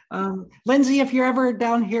 Lindsay, if you're ever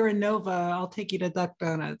down here in Nova, I'll take you to Duck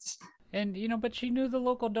Donuts. And, but she knew the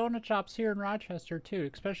local donut shops here in Rochester, too,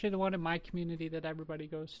 especially the one in my community that everybody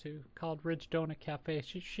goes to called Ridge Donut Cafe.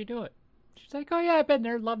 She knew it. She's like, oh, yeah, I've been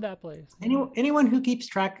there. Love that place. Anyone who keeps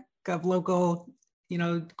track of local,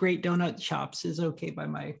 great donut shops is okay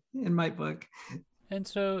in my book. And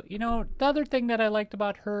so, the other thing that I liked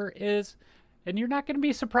about her is, and you're not going to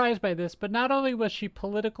be surprised by this, but not only was she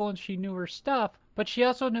political and she knew her stuff, but she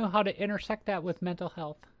also knew how to intersect that with mental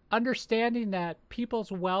health. Understanding that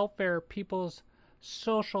people's welfare, people's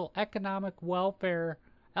social, economic welfare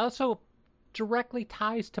also directly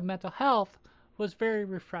ties to mental health was very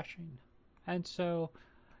refreshing. And so,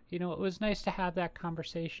 it was nice to have that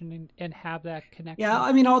conversation and have that connection. Yeah,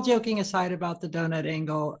 I mean, all joking aside about the donut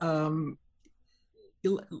angle,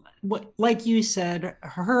 like you said,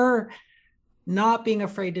 her not being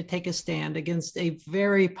afraid to take a stand against a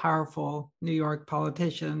very powerful New York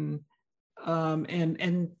politician,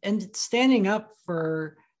 and standing up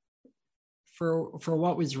for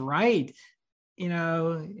what was right, in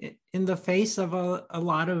the face of a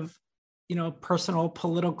lot of personal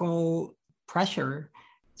political pressure,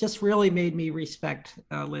 just really made me respect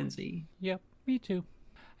Lindsay. Yep, me too.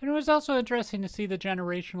 And it was also interesting to see the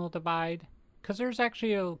generational divide, because there's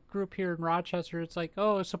actually a group here in Rochester. It's like,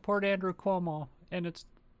 oh, support Andrew Cuomo, and it's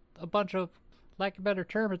a bunch of, lack of a better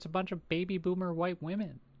term, it's a bunch of baby boomer white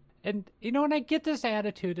women. And and I get this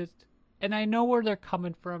attitude, and I know where they're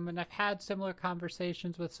coming from, and I've had similar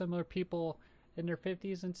conversations with similar people in their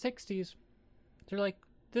 50s and 60s. They're like,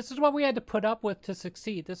 this is what we had to put up with to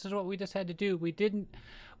succeed. This is what we just had to do. We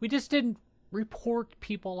just didn't report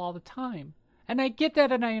people all the time. And I get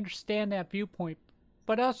that, and I understand that viewpoint.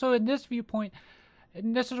 But also in this viewpoint,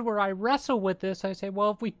 and this is where I wrestle with this, I say,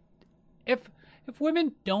 well, if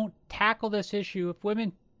women don't tackle this issue, if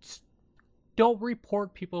women don't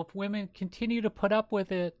report people, if women continue to put up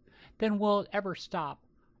with it, then will it ever stop?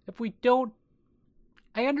 If we don't,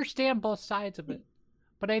 I understand both sides of it.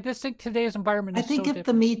 But I just think today's environment is so different. I think if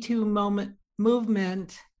the Me Too movement,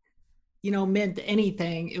 meant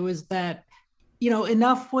anything, it was that,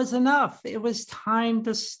 enough was enough. It was time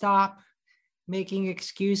to stop making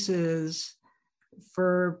excuses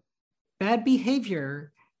for bad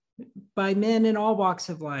behavior by men in all walks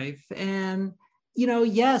of life. And,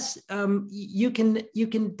 yes, you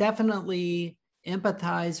can definitely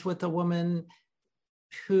empathize with a woman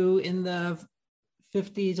who in the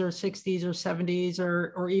 50s or 60s or 70s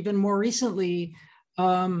or even more recently,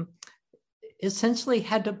 essentially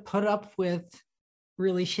had to put up with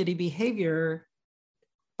really shitty behavior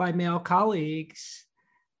by male colleagues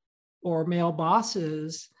or male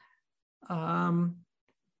bosses.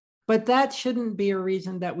 But that shouldn't be a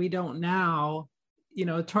reason that we don't now,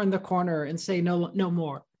 turn the corner and say, no, no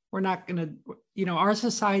more. We're not going to, our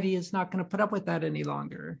society is not going to put up with that any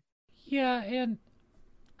longer. Yeah, and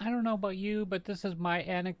I don't know about you, but this is my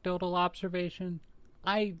anecdotal observation.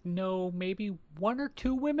 I know maybe one or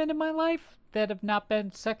two women in my life that have not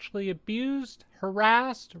been sexually abused,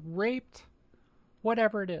 harassed, raped,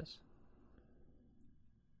 whatever it is.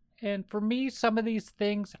 And for me, some of these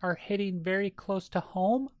things are hitting very close to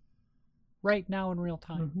home right now in real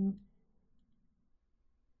time. Mm-hmm.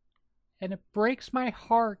 And it breaks my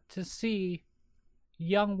heart to see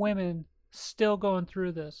young women still going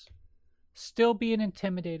through this, still being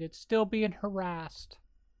intimidated, still being harassed.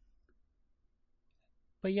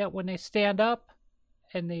 But yet when they stand up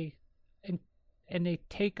and they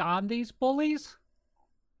take on these bullies,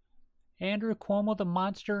 Andrew Cuomo the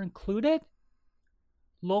monster included,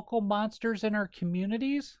 local monsters in our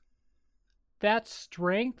communities, that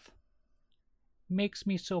strength makes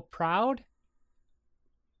me so proud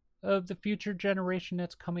of the future generation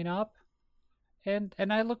that's coming up. And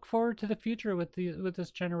I look forward to the future with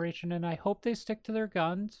this generation, and I hope they stick to their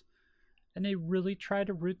guns and they really try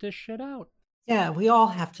to root this shit out. Yeah, we all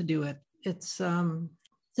have to do it. It's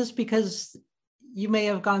just because you may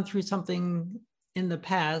have gone through something in the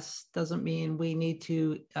past doesn't mean we need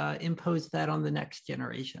to impose that on the next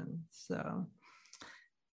generation. So,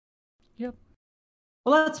 yep.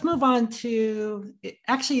 Well, let's move on to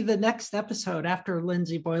actually the next episode after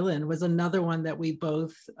Lindsay Boylan was another one that we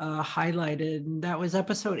both highlighted, and that was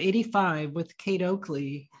episode 85 with Kate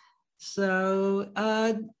Oakley. So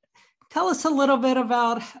tell us a little bit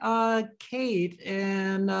about Kate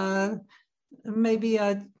and maybe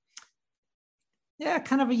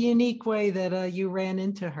kind of a unique way that you ran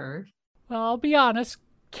into her. Well, I'll be honest,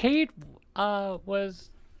 Kate was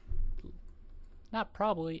not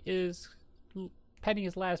probably is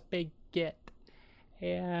Penny's last big get,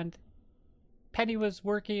 and Penny was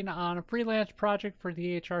working on a freelance project for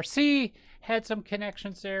the HRC, had some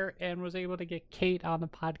connections there, and was able to get Kate on the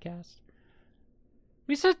podcast.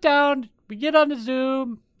 We sit down, we get on the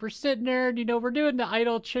Zoom, we're sitting there, and we're doing the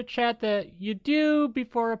idle chit chat that you do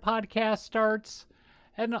before a podcast starts,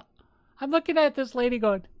 and I'm looking at this lady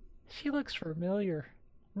going, she looks familiar,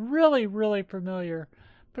 really, really familiar,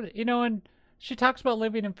 but and she talks about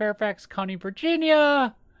living in Fairfax County,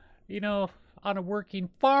 Virginia, on a working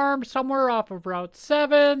farm somewhere off of Route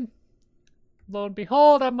 7. Lo and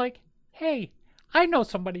behold, I'm like, hey, I know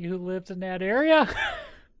somebody who lives in that area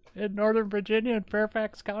in Northern Virginia in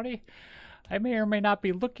Fairfax County. I may or may not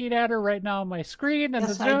be looking at her right now on my screen. Yes,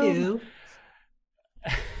 the Zoom.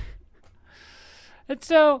 I do. And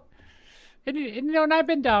so, and I've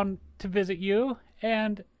been down to visit you,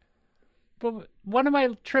 but one of my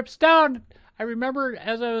trips down, I remember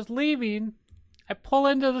as I was leaving, I pull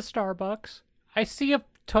into the Starbucks. I see a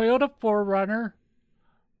Toyota 4Runner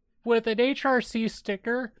with an HRC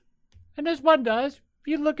sticker. And as one does,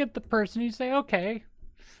 you look at the person, you say, okay,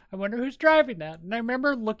 I wonder who's driving that. And I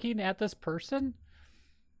remember looking at this person.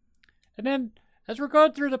 And then as we're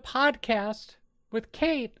going through the podcast with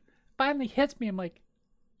Kate, finally hits me. I'm like,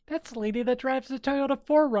 that's the lady that drives the Toyota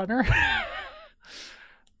 4Runner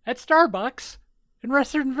at Starbucks in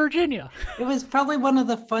Western Virginia. It was probably one of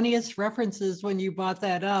the funniest references when you brought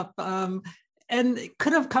that up. And it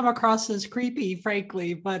could have come across as creepy,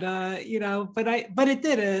 frankly, but but it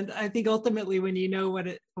didn't. I think ultimately when you know what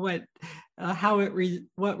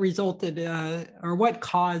resulted or what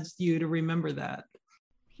caused you to remember that.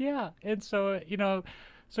 Yeah. And so,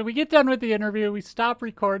 so we get done with the interview, we stop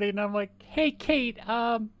recording, and I'm like, hey, Kate,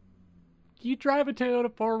 you drive a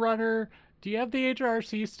Toyota 4Runner? Do you have the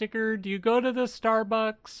HRC sticker? Do you go to the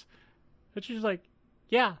Starbucks? And she's like,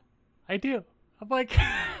 yeah, I do. I'm like,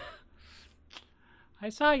 I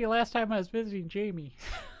saw you last time I was visiting Jamie.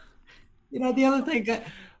 The other thing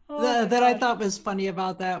that I thought was funny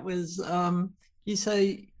about that was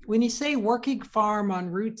when you say working farm on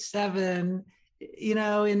Route 7,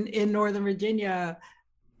 in Northern Virginia,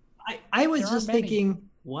 I was just thinking,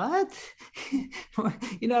 what?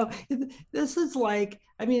 This is like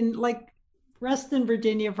Reston,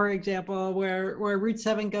 Virginia, for example, where Route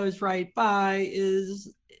 7 goes right by,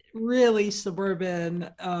 is really suburban.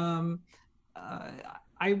 I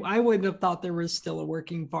wouldn't have thought there was still a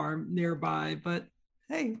working farm nearby, but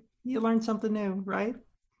hey, you learn something new, right?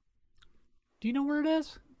 Do you know where it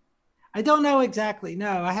is? I don't know exactly.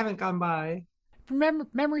 No, I haven't gone by.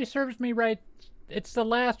 memory serves me right, it's the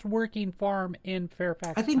last working farm in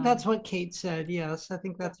Fairfax I think County. that's what Kate said. Yes, I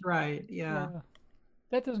think that's right. Yeah. Yeah,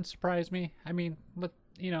 that doesn't surprise me. I mean, with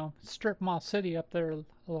strip mall city up there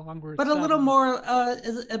along Route But a little 7. more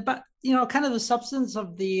about, kind of the substance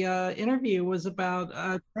of the interview was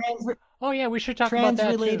about Oh yeah, we should talk about trans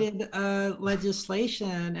that too. related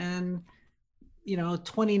legislation and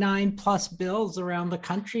 29 plus bills around the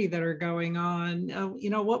country that are going on.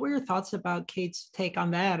 What were your thoughts about Kate's take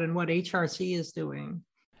on that and what HRC is doing?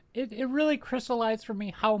 It really crystallized for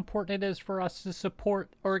me how important it is for us to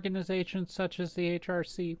support organizations such as the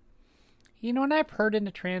HRC. And I've heard in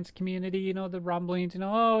the trans community, the rumblings,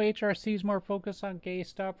 oh, HRC is more focused on gay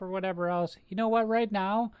stuff or whatever else. You know what, right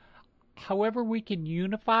now, however we can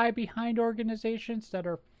unify behind organizations that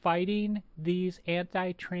are fighting these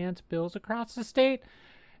anti-trans bills across the state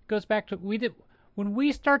goes back to when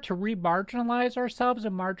we start to re-marginalize ourselves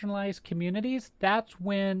and marginalize communities, that's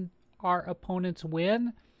when our opponents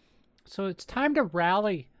win. So it's time to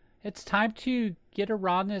rally. It's time to get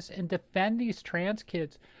around this and defend these trans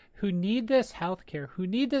kids who need this health care, who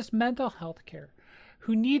need this mental health care,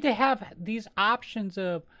 who need to have these options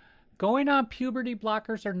of going on puberty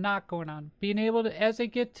blockers or not going on, being able to, as they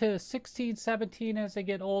get to 16, 17, as they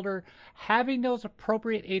get older, having those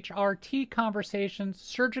appropriate HRT conversations,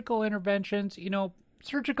 surgical interventions.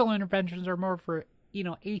 Surgical interventions are more for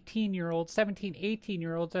 18-year-olds, 17,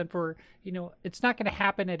 18-year-olds, and for it's not going to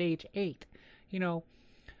happen at age 8.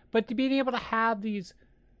 But to being able to have these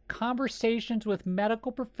conversations with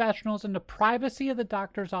medical professionals in the privacy of the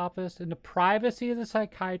doctor's office, in the privacy of the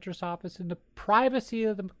psychiatrist's office, in the privacy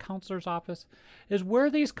of the counselor's office, is where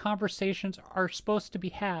these conversations are supposed to be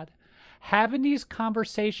had. Having these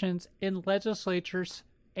conversations in legislatures,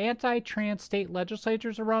 anti-trans state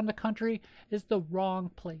legislatures around the country, is the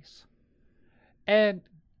wrong place. And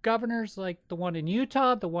governors like the one in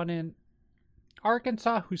Utah, the one in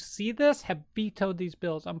Arkansas, who see this, have vetoed these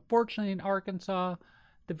bills. Unfortunately, in Arkansas,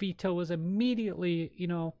 the veto was immediately,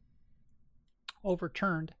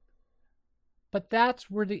 overturned. But that's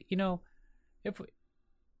where if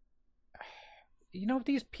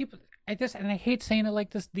these people, and I hate saying it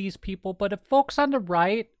like this, these people, but if folks on the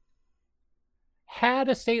right had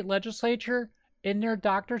a state legislature in their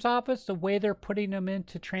doctor's office the way they're putting them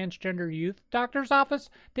into transgender youth doctor's office,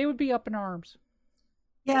 they would be up in arms.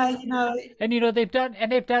 Yeah, and they've done.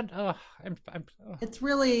 It's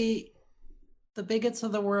really the bigots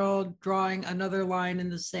of the world drawing another line in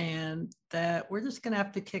the sand that we're just going to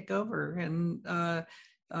have to kick over and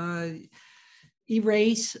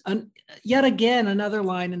erase yet again another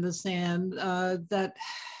line in the sand that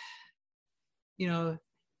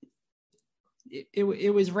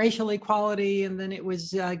it was racial equality, and then it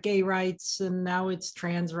was gay rights, and now it's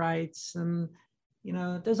trans rights. And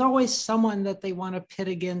there's always someone that they want to pit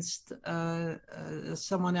against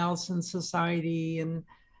someone else in society and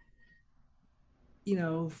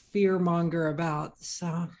fear monger about.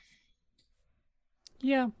 So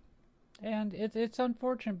yeah, and it's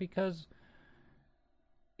unfortunate because,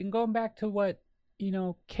 in going back to what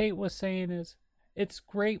Kate was saying, is it's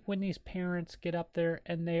great when these parents get up there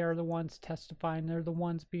and they are the ones testifying, they're the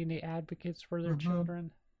ones being the advocates for their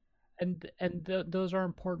children, and those are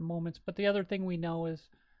important moments. But the other thing we know is,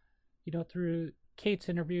 through Kate's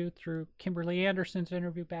interview, through Kimberly Anderson's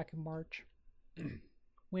interview back in March,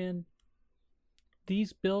 when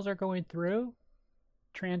these bills are going through,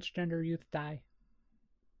 transgender youth die.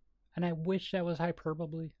 And I wish that was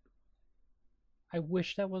hyperbole. I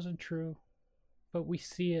wish that wasn't true. But we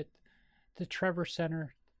see it. The Trevor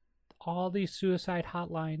Center, all these suicide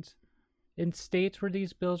hotlines in states where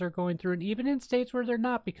these bills are going through, and even in states where they're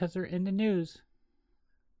not because they're in the news.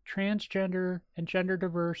 Transgender and gender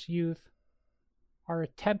diverse youth are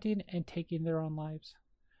attempting and taking their own lives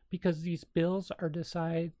because these bills are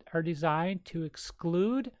designed to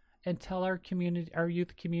exclude and tell our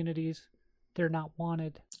youth communities they're not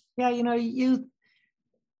wanted. Yeah, youth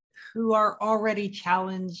who are already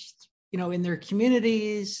challenged, in their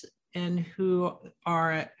communities and who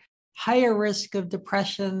are at higher risk of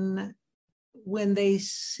depression, when they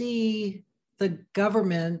see the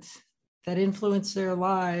government that influence their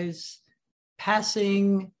lives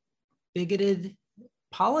passing bigoted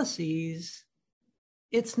policies,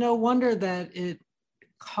 it's no wonder that it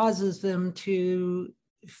causes them to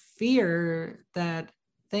fear that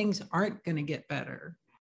things aren't going to get better.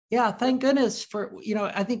 Yeah, thank goodness for,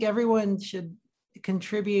 I think everyone should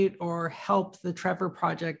contribute or help the Trevor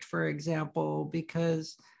Project, for example,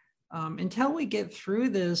 because until we get through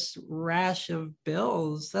this rash of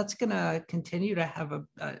bills, that's going to continue to have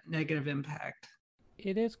a negative impact.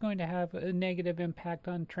 it is going to have a negative impact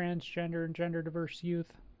on transgender and gender diverse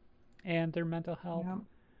youth and their mental health. Yeah.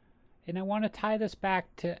 And I want to tie this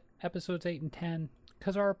back to episodes 8 and 10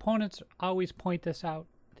 because our opponents always point this out.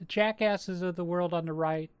 The jackasses of the world on the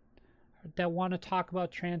right that want to talk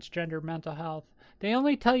about transgender mental health, they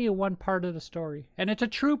only tell you one part of the story. And it's a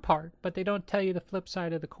true part, but they don't tell you the flip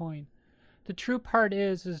side of the coin. The true part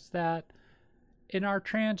is that in our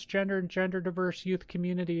transgender and gender diverse youth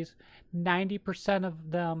communities, 90%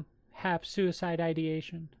 of them have suicide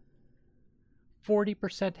ideation.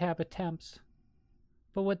 40% have attempts.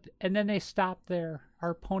 And then they stop there. Our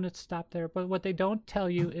opponents stop there. But what they don't tell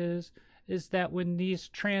you is that when these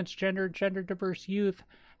transgender, gender diverse youth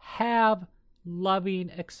have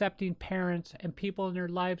loving, accepting parents and people in their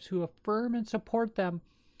lives who affirm and support them,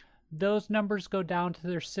 those numbers go down to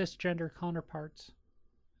their cisgender counterparts.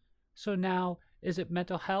 So now, is it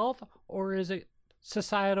mental health or is it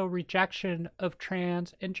societal rejection of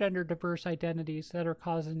trans and gender diverse identities that are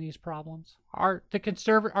causing these problems? Our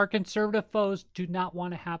conservative foes do not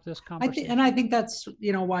want to have this conversation. I think that's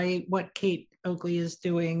why what Kate Oakley is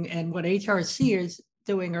doing and what HRC is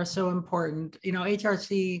doing are so important.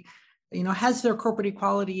 HRC has their corporate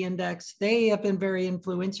equality index. They have been very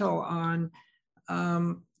influential on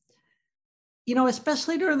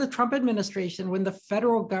especially during the Trump administration, when the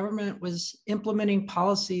federal government was implementing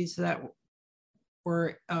policies that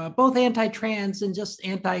were both anti-trans and just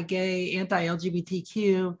anti-gay,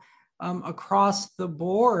 anti-LGBTQ across the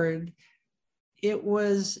board. It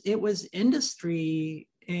was industry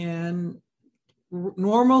and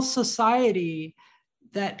normal society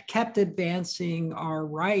that kept advancing our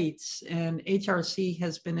rights, and HRC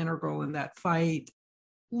has been integral in that fight.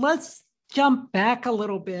 Let's jump back a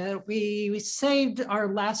little bit. We saved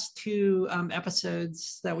our last two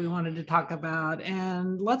episodes that we wanted to talk about,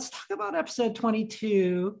 and let's talk about episode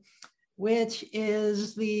 22, which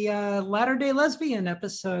is the Latter-day Lesbian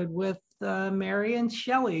episode with Mary and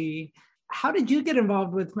Shelley. How did you get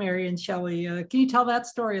involved with Mary and Shelley? Can you tell that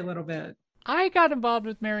story a little bit? I got involved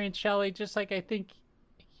with Mary and Shelley just like I think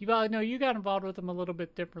you got involved with them a little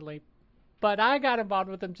bit differently. But I got involved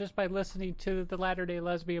with them just by listening to the Latter-day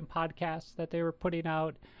Lesbian podcast that they were putting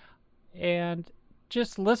out and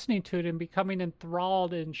just listening to it and becoming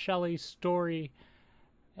enthralled in Shelley's story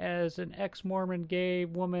as an ex-Mormon gay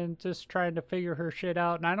woman just trying to figure her shit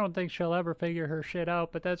out. And I don't think she'll ever figure her shit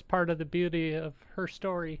out, but that's part of the beauty of her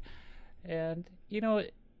story. And,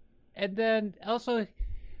 and then also...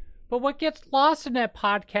 But what gets lost in that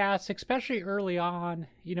podcast, especially early on,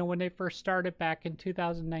 when they first started back in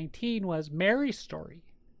 2019, was Mary's story.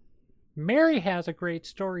 Mary has a great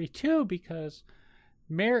story too, because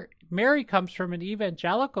Mary comes from an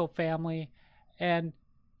evangelical family, and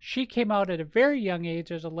she came out at a very young age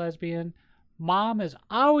as a lesbian. Mom has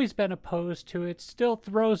always been opposed to it, still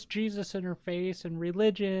throws Jesus in her face and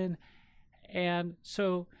religion. And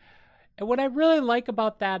what I really like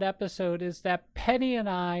about that episode is that Penny and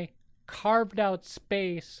I carved out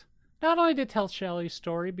space not only to tell Shelley's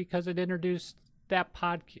story because it introduced that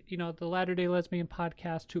the Latter-day Lesbian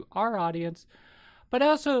podcast to our audience, but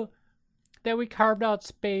also that we carved out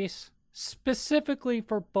space specifically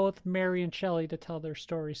for both Mary and Shelley to tell their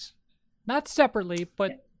stories, not separately,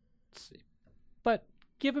 but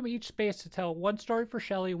give them each space to tell one story for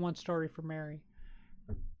Shelley, one story for Mary.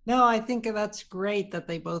 No, I think that's great that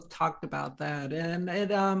they both talked about that, and I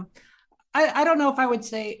don't know if I would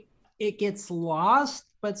say it gets lost,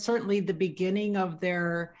 but certainly the beginning of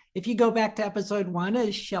if you go back to episode 1,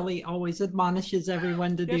 as Shelley always admonishes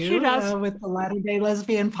everyone to do with the Latter-day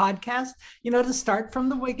Lesbian podcast, to start from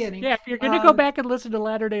the beginning. Yeah, if you're going to go back and listen to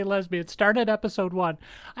Latter-day Lesbian, start at episode 1.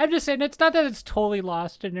 I'm just saying, it's not that it's totally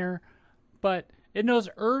lost in there, but in those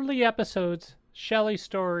early episodes, Shelley's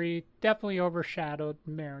story definitely overshadowed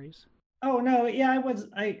Mary's. Oh, no, yeah,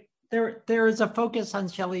 There is a focus on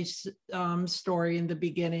Shelley's story in the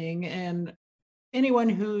beginning, and anyone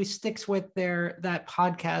who sticks with that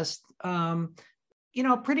podcast,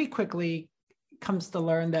 pretty quickly comes to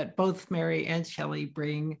learn that both Mary and Shelley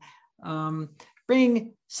bring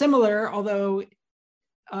similar, although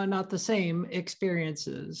not the same,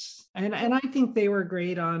 experiences. And I think they were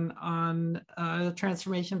great on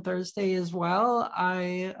Transformation Thursday as well.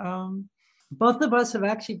 Both of us have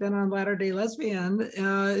actually been on Latter-day Lesbian.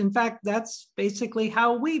 In fact, that's basically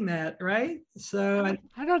how we met, right? So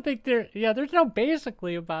I don't think there's no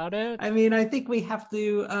basically about it. I mean, I think we have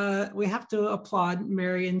to applaud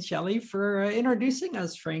Mary and Shelley for introducing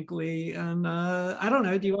us, frankly. And I don't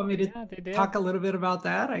know, do you want me to talk a little bit about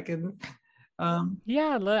that? I can. I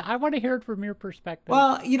want to hear it from your perspective.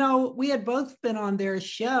 Well, we had both been on their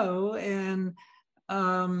show, and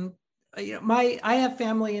I have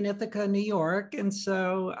family in Ithaca, New York, and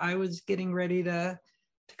so I was getting ready to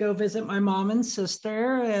go visit my mom and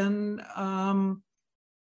sister, and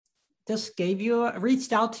just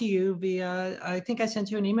reached out to you via, I think I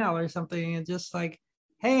sent you an email or something, and just like,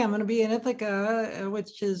 hey, I'm going to be in Ithaca,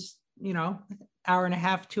 which is, hour and a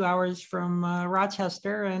half, 2 hours from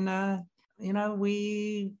Rochester. And,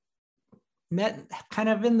 we met kind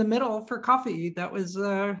of in the middle for coffee. That was,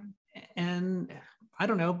 and I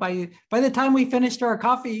don't know, by the time we finished our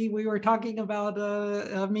coffee, we were talking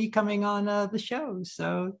about me coming on the show.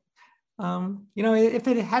 So, if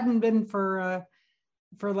it hadn't been for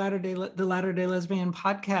the Latter Day Lesbian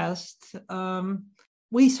podcast,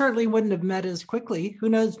 we certainly wouldn't have met as quickly. Who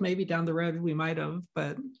knows? Maybe down the road we might have,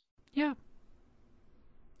 but yeah,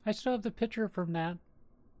 I still have the picture from that.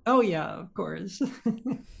 Oh yeah, of course.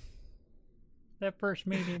 That first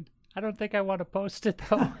meeting. I don't think I want to post it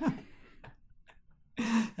though.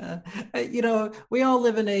 We all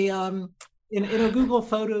live in a in a Google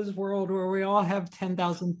Photos world where we all have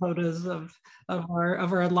 10,000 photos of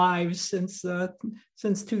our lives since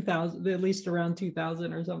 2000, at least around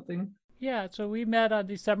 2000 or something. Yeah, so we met on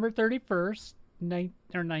December 31st,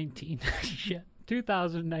 2019.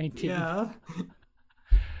 Yeah.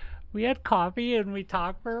 We had coffee and we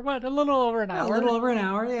talked for a little over an hour. A little over an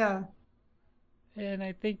hour, yeah. And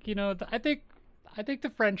I think, I think the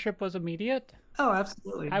friendship was immediate. Oh,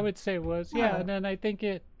 absolutely. I would say it was, yeah. And then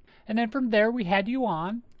and then from there we had you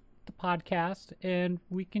on the podcast and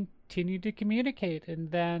we continued to communicate.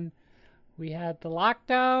 And then we had the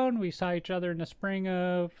lockdown. We saw each other in the spring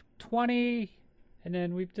of 20, and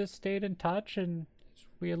then we've just stayed in touch. And as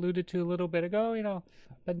we alluded to a little bit ago,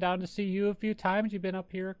 been down to see you a few times. You've been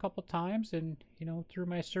up here a couple times, and through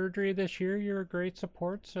my surgery this year, you're a great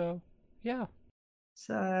support. So, yeah.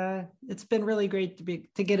 So it's been really great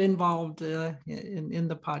to get involved in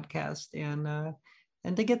the podcast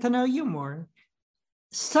and to get to know you more.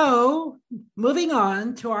 So moving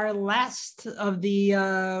on to our last of the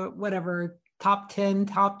top 10,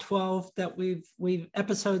 top 12 that we've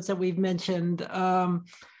episodes that we've mentioned.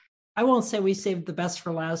 I won't say we saved the best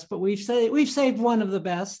for last, but we've saved one of the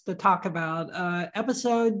best to talk about.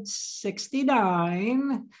 Episode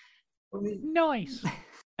 69. Nice.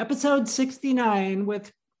 Episode 69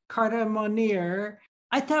 with Carta Monir.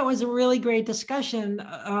 I thought it was a really great discussion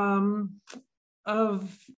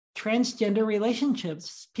of transgender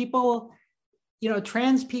relationships. People,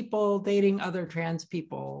 trans people dating other trans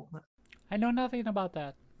people. I know nothing about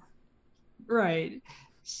that. Right.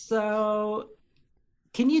 So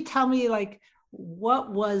can you tell me,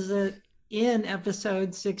 what was it in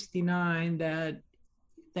episode 69 that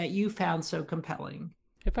you found so compelling?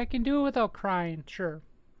 If I can do it without crying, sure.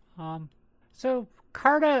 So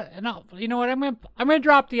Carta, and you know what? I'm gonna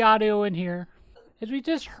drop the audio in here. As we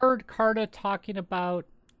just heard Carta talking about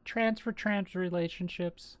trans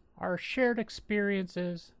relationships, our shared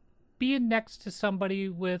experiences, being next to somebody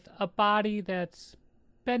with a body that's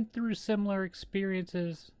been through similar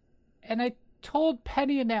experiences. And I told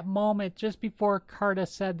Penny in that moment just before Carta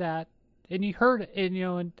said that, and you heard it,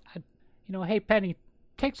 and hey Penny,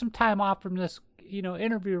 take some time off from this,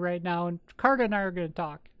 interview right now, and Carta and I are going to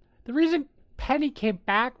talk. The reason Penny came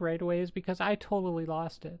back right away is because I totally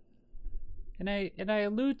lost it. And I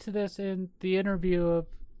allude to this in the interview of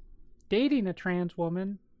dating a trans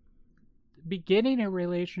woman, beginning a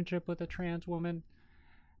relationship with a trans woman,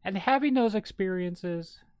 and having those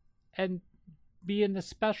experiences and being the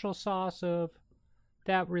special sauce of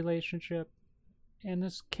that relationship. And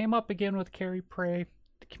this came up again with Carrie Prey.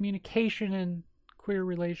 The communication in queer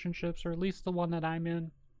relationships, or at least the one that I'm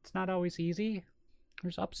in, it's not always easy.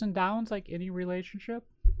 There's ups and downs like any relationship,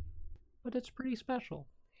 but it's pretty special.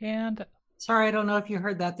 And sorry, I don't know if you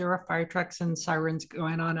heard that. There were fire trucks and sirens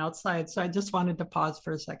going on outside, so I just wanted to pause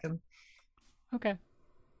for a second. Okay.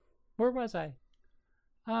 Where was I?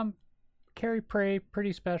 Carrie Prey,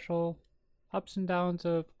 pretty special. Ups and downs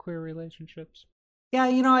of queer relationships. Yeah,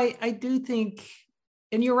 I do think,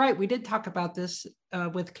 and you're right, we did talk about this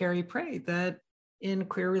with Carrie Prey, that in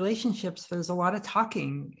queer relationships, there's a lot of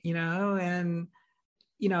talking, and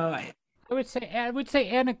I would say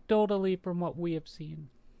anecdotally from what we have seen.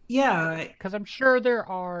 Yeah. Because I'm sure there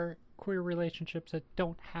are queer relationships that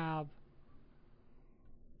don't have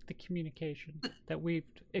the communication that we've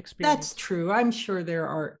experienced. That's true. I'm sure there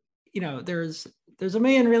are, there's a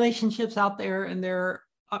million relationships out there, and there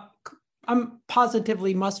I'm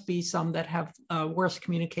positively must be some that have worse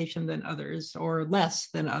communication than others or less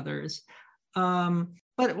than others.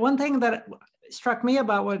 But one thing that struck me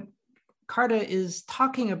about what Carta is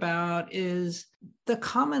talking about is the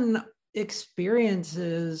common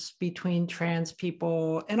experiences between trans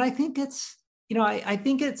people. And I think it's, I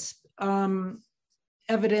think it's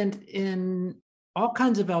evident in all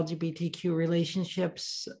kinds of LGBTQ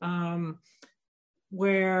relationships,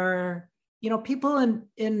 where people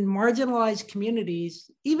in marginalized communities,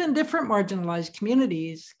 even different marginalized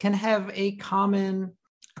communities, can have a common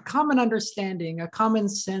understanding, a common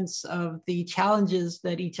sense of the challenges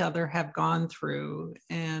that each other have gone through.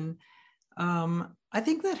 And I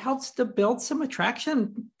think that helps to build some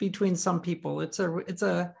attraction between some people. It's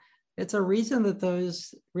a reason that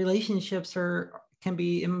those relationships can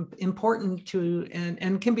be important to,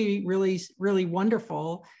 and can be really, really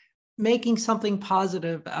wonderful, making something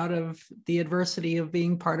positive out of the adversity of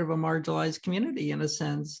being part of a marginalized community, in a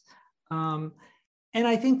sense. And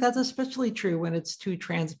I think that's especially true when it's two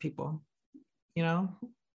trans people,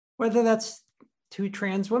 whether that's two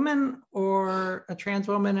trans women or a trans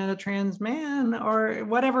woman and a trans man, or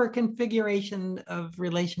whatever configuration of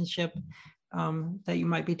relationship that you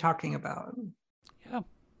might be talking about. Yeah.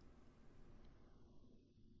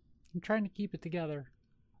 I'm trying to keep it together.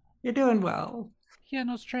 You're doing well. Yeah,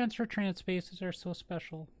 those trans spaces are so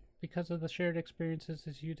special because of the shared experiences,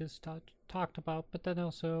 as you just talked about, but then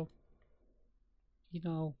also, me,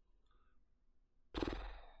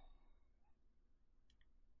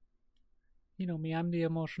 I'm the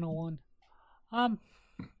emotional one.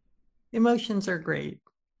 Emotions are great.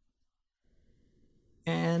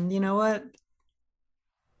 And you know what?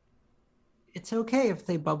 It's okay if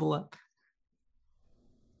they bubble up.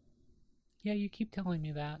 Yeah, you keep telling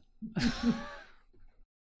me that.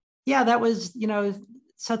 Yeah, that was,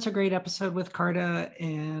 such a great episode with Carta,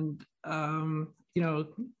 and,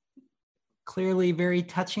 clearly very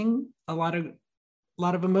touching. A lot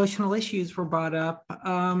of emotional issues were brought up.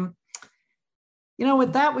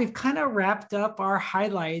 With that, we've kind of wrapped up our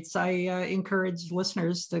highlights. I encourage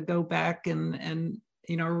listeners to go back and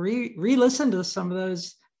re-listen to some of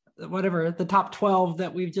those, whatever, the top 12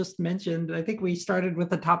 that we've just mentioned. I think we started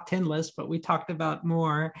with the top 10 list, but we talked about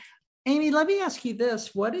more. Amy, let me ask you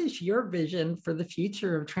this. What is your vision for the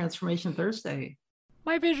future of Transformation Thursday?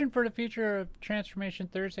 My vision for the future of Transformation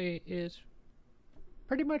Thursday is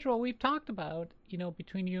pretty much what we've talked about,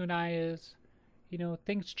 between you and I, is,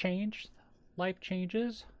 things change, life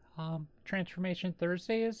changes. Transformation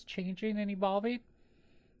Thursday is changing and evolving.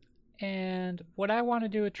 And what I want to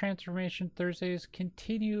do with Transformation Thursday is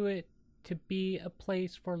continue it to be a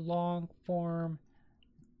place for long form,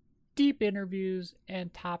 deep interviews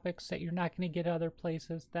and topics that you're not going to get other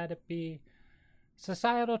places. That it be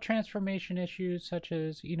societal transformation issues such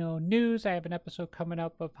as, news. I have an episode coming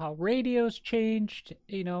up of how radio's changed,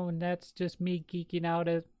 and that's just me geeking out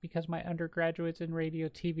because my undergraduate's in radio,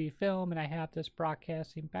 TV, film, and I have this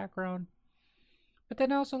broadcasting background. But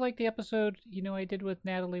then also like the episode, I did with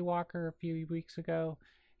Natalie Walker a few weeks ago,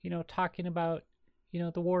 talking about,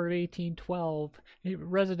 the War of 1812,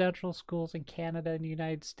 residential schools in Canada and the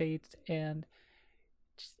United States, and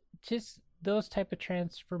just those type of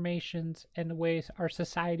transformations and the ways our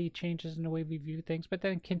society changes and the way we view things, but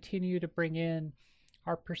then continue to bring in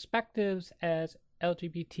our perspectives as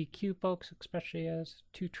LGBTQ folks, especially as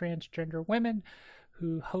two transgender women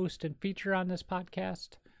who host and feature on this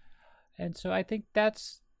podcast. And so I think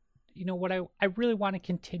that's, what I really want to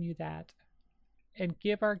continue that and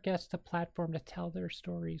give our guests a platform to tell their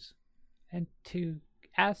stories and to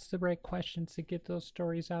ask the right questions to get those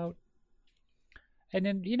stories out. And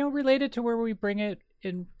then, related to where we bring it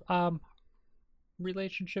in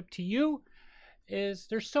relationship to you, is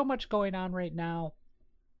there's so much going on right now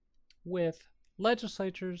with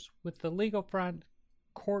legislatures, with the legal front,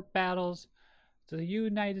 court battles, the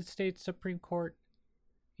United States Supreme Court,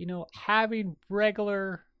 having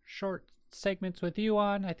regular short segments with you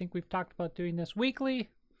on. I think we've talked about doing this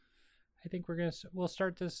weekly. I think we'll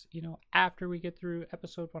start this, after we get through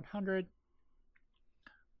episode 100.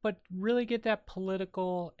 But really get that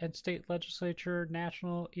political and state legislature,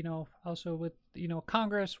 national, also with,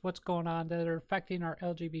 Congress, what's going on that are affecting our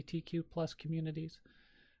LGBTQ plus communities.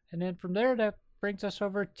 And then from there, that brings us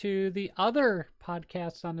over to the other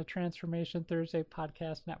podcasts on the Transformation Thursday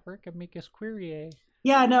Podcast Network, Amicus Queeriae.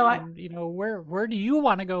 Yeah, no, where do you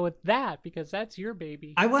want to go with that? Because that's your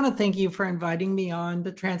baby. I want to thank you for inviting me on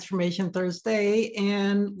the Transformation Thursday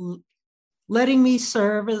and letting me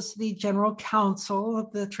serve as the general counsel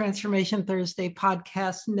of the Transformation Thursday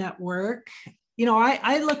Podcast Network.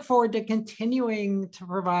 I look forward to continuing to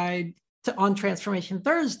provide on Transformation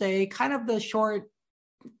Thursday kind of the short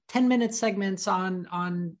 10-minute segments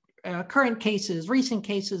on current cases, recent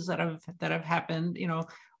cases that have happened.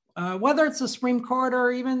 Whether it's the Supreme Court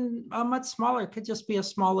or even much smaller, it could just be a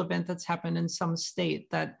small event that's happened in some state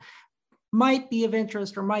that might be of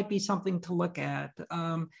interest or might be something to look at.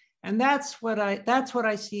 And that's what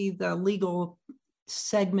I see the legal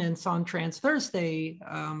segments on Trans Thursday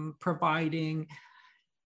providing.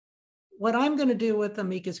 What I'm going to do with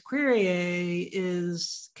Amicus Curiae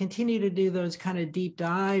is continue to do those kind of deep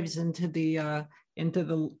dives into the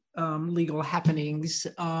legal happenings,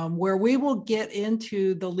 where we will get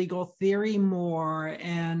into the legal theory more,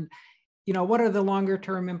 and what are the longer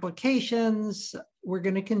term implications. We're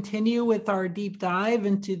going to continue with our deep dive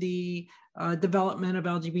into the development of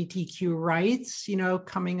LGBTQ rights.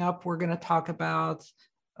 Coming up, we're going to talk about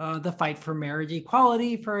the fight for marriage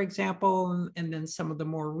equality, for example, and then some of the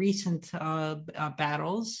more recent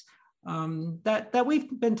battles that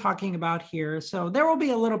we've been talking about here. So there will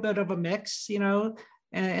be a little bit of a mix,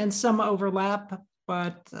 and some overlap,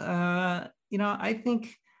 but I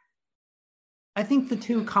think the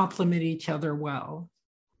two complement each other well.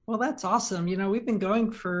 Well, that's awesome. We've been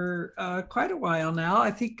going for quite a while now. I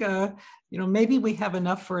think maybe we have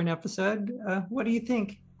enough for an episode. What do you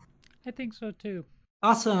think? I think so too.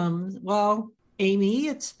 Awesome. Well, Amy,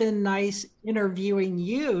 it's been nice interviewing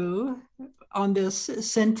you on this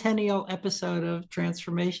centennial episode of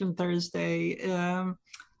Transformation Thursday.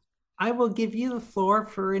 I will give you the floor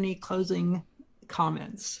for any closing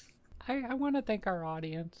comments. I want to thank our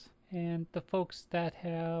audience and the folks that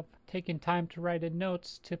have taken time to write in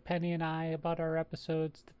notes to Penny and I about our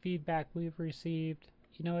episodes, the feedback we've received.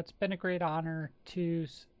 It's been a great honor to,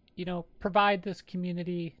 provide this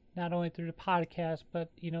community, not only through the podcast, but,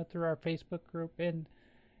 through our Facebook group. And,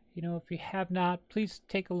 if you have not, please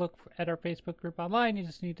take a look at our Facebook group online. You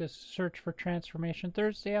just need to search for Transformation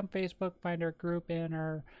Thursday on Facebook, find our group and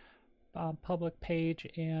our public page,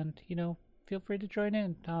 and, feel free to join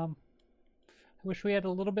in. I wish we had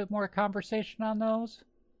a little bit more conversation on those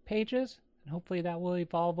pages, and hopefully that will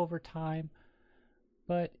evolve over time.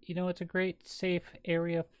 But, it's a great, safe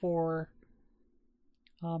area for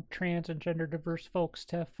trans and gender diverse folks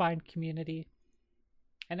to find community.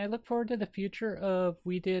 And I look forward to the future of,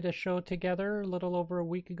 we did a show together a little over a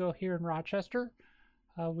week ago here in Rochester.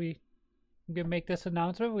 I'm going to make this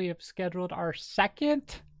announcement. We have scheduled our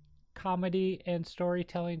second comedy and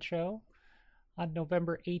storytelling show on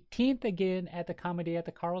November 18th, again at the Comedy at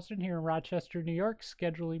the Carlson here in Rochester, New York.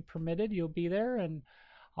 Scheduling permitted, you'll be there, and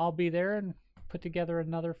I'll be there, and put together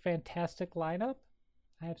another fantastic lineup.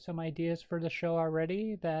 I have some ideas for the show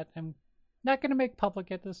already that I'm not going to make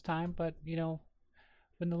public at this time, but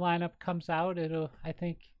when the lineup comes out, I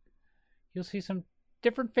think you'll see some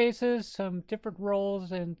different faces, some different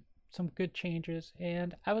roles, and some good changes.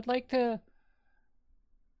 And I would like to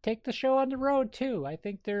take the show on the road too. I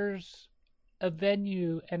think there's a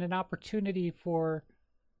venue and an opportunity for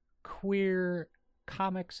queer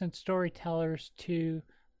comics and storytellers to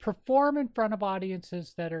perform in front of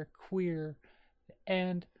audiences that are queer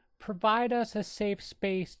and provide us a safe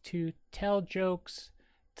space to tell jokes,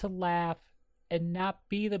 to laugh, and not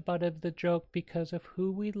be the butt of the joke because of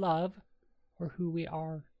who we love or who we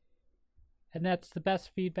are. And that's the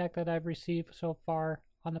best feedback that I've received so far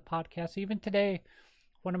on the podcast. Even today,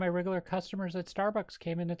 one of my regular customers at Starbucks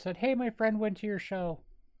came in and said, "Hey, my friend went to your show.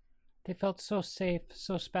 They felt so safe,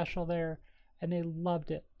 so special there, and they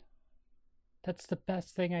loved it." That's the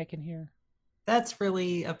best thing I can hear. That's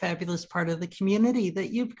really a fabulous part of the community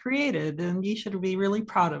that you've created, and you should be really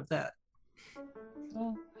proud of that.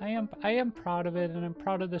 Well, I am proud of it, and I'm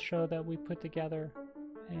proud of the show that we put together.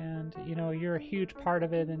 And, you're a huge part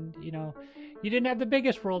of it, and, you didn't have the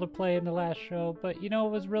biggest role to play in the last show, but, it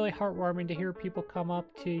was really heartwarming to hear people come up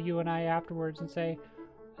to you and I afterwards and say,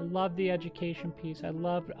 "I love the education piece. I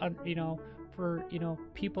love, for,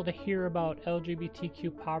 people to hear about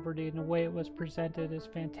LGBTQ poverty and the way it was presented is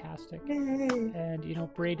fantastic." Yay.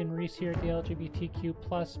 And, Braden Reese here at the LGBTQ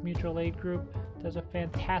plus mutual aid group does a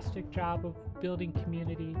fantastic job of building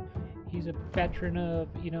community. He's a veteran of,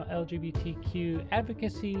 LGBTQ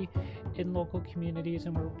advocacy in local communities,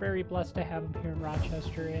 and we're very blessed to have him here in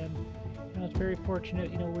Rochester. And, it's very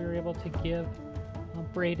fortunate, we were able to give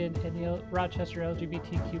Braden and the Rochester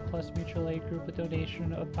LGBTQ plus mutual aid group a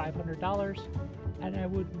donation of $500. And I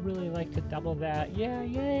would really like to double that. Yeah,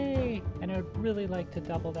 yay! And I would really like to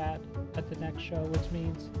double that at the next show, which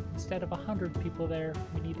means instead of 100 people there,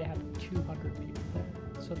 we need to have 200 people there.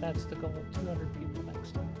 So that's the goal, 200 people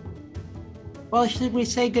next time. Well, should we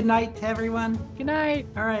say good night to everyone? Good night.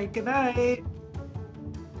 All right, good night.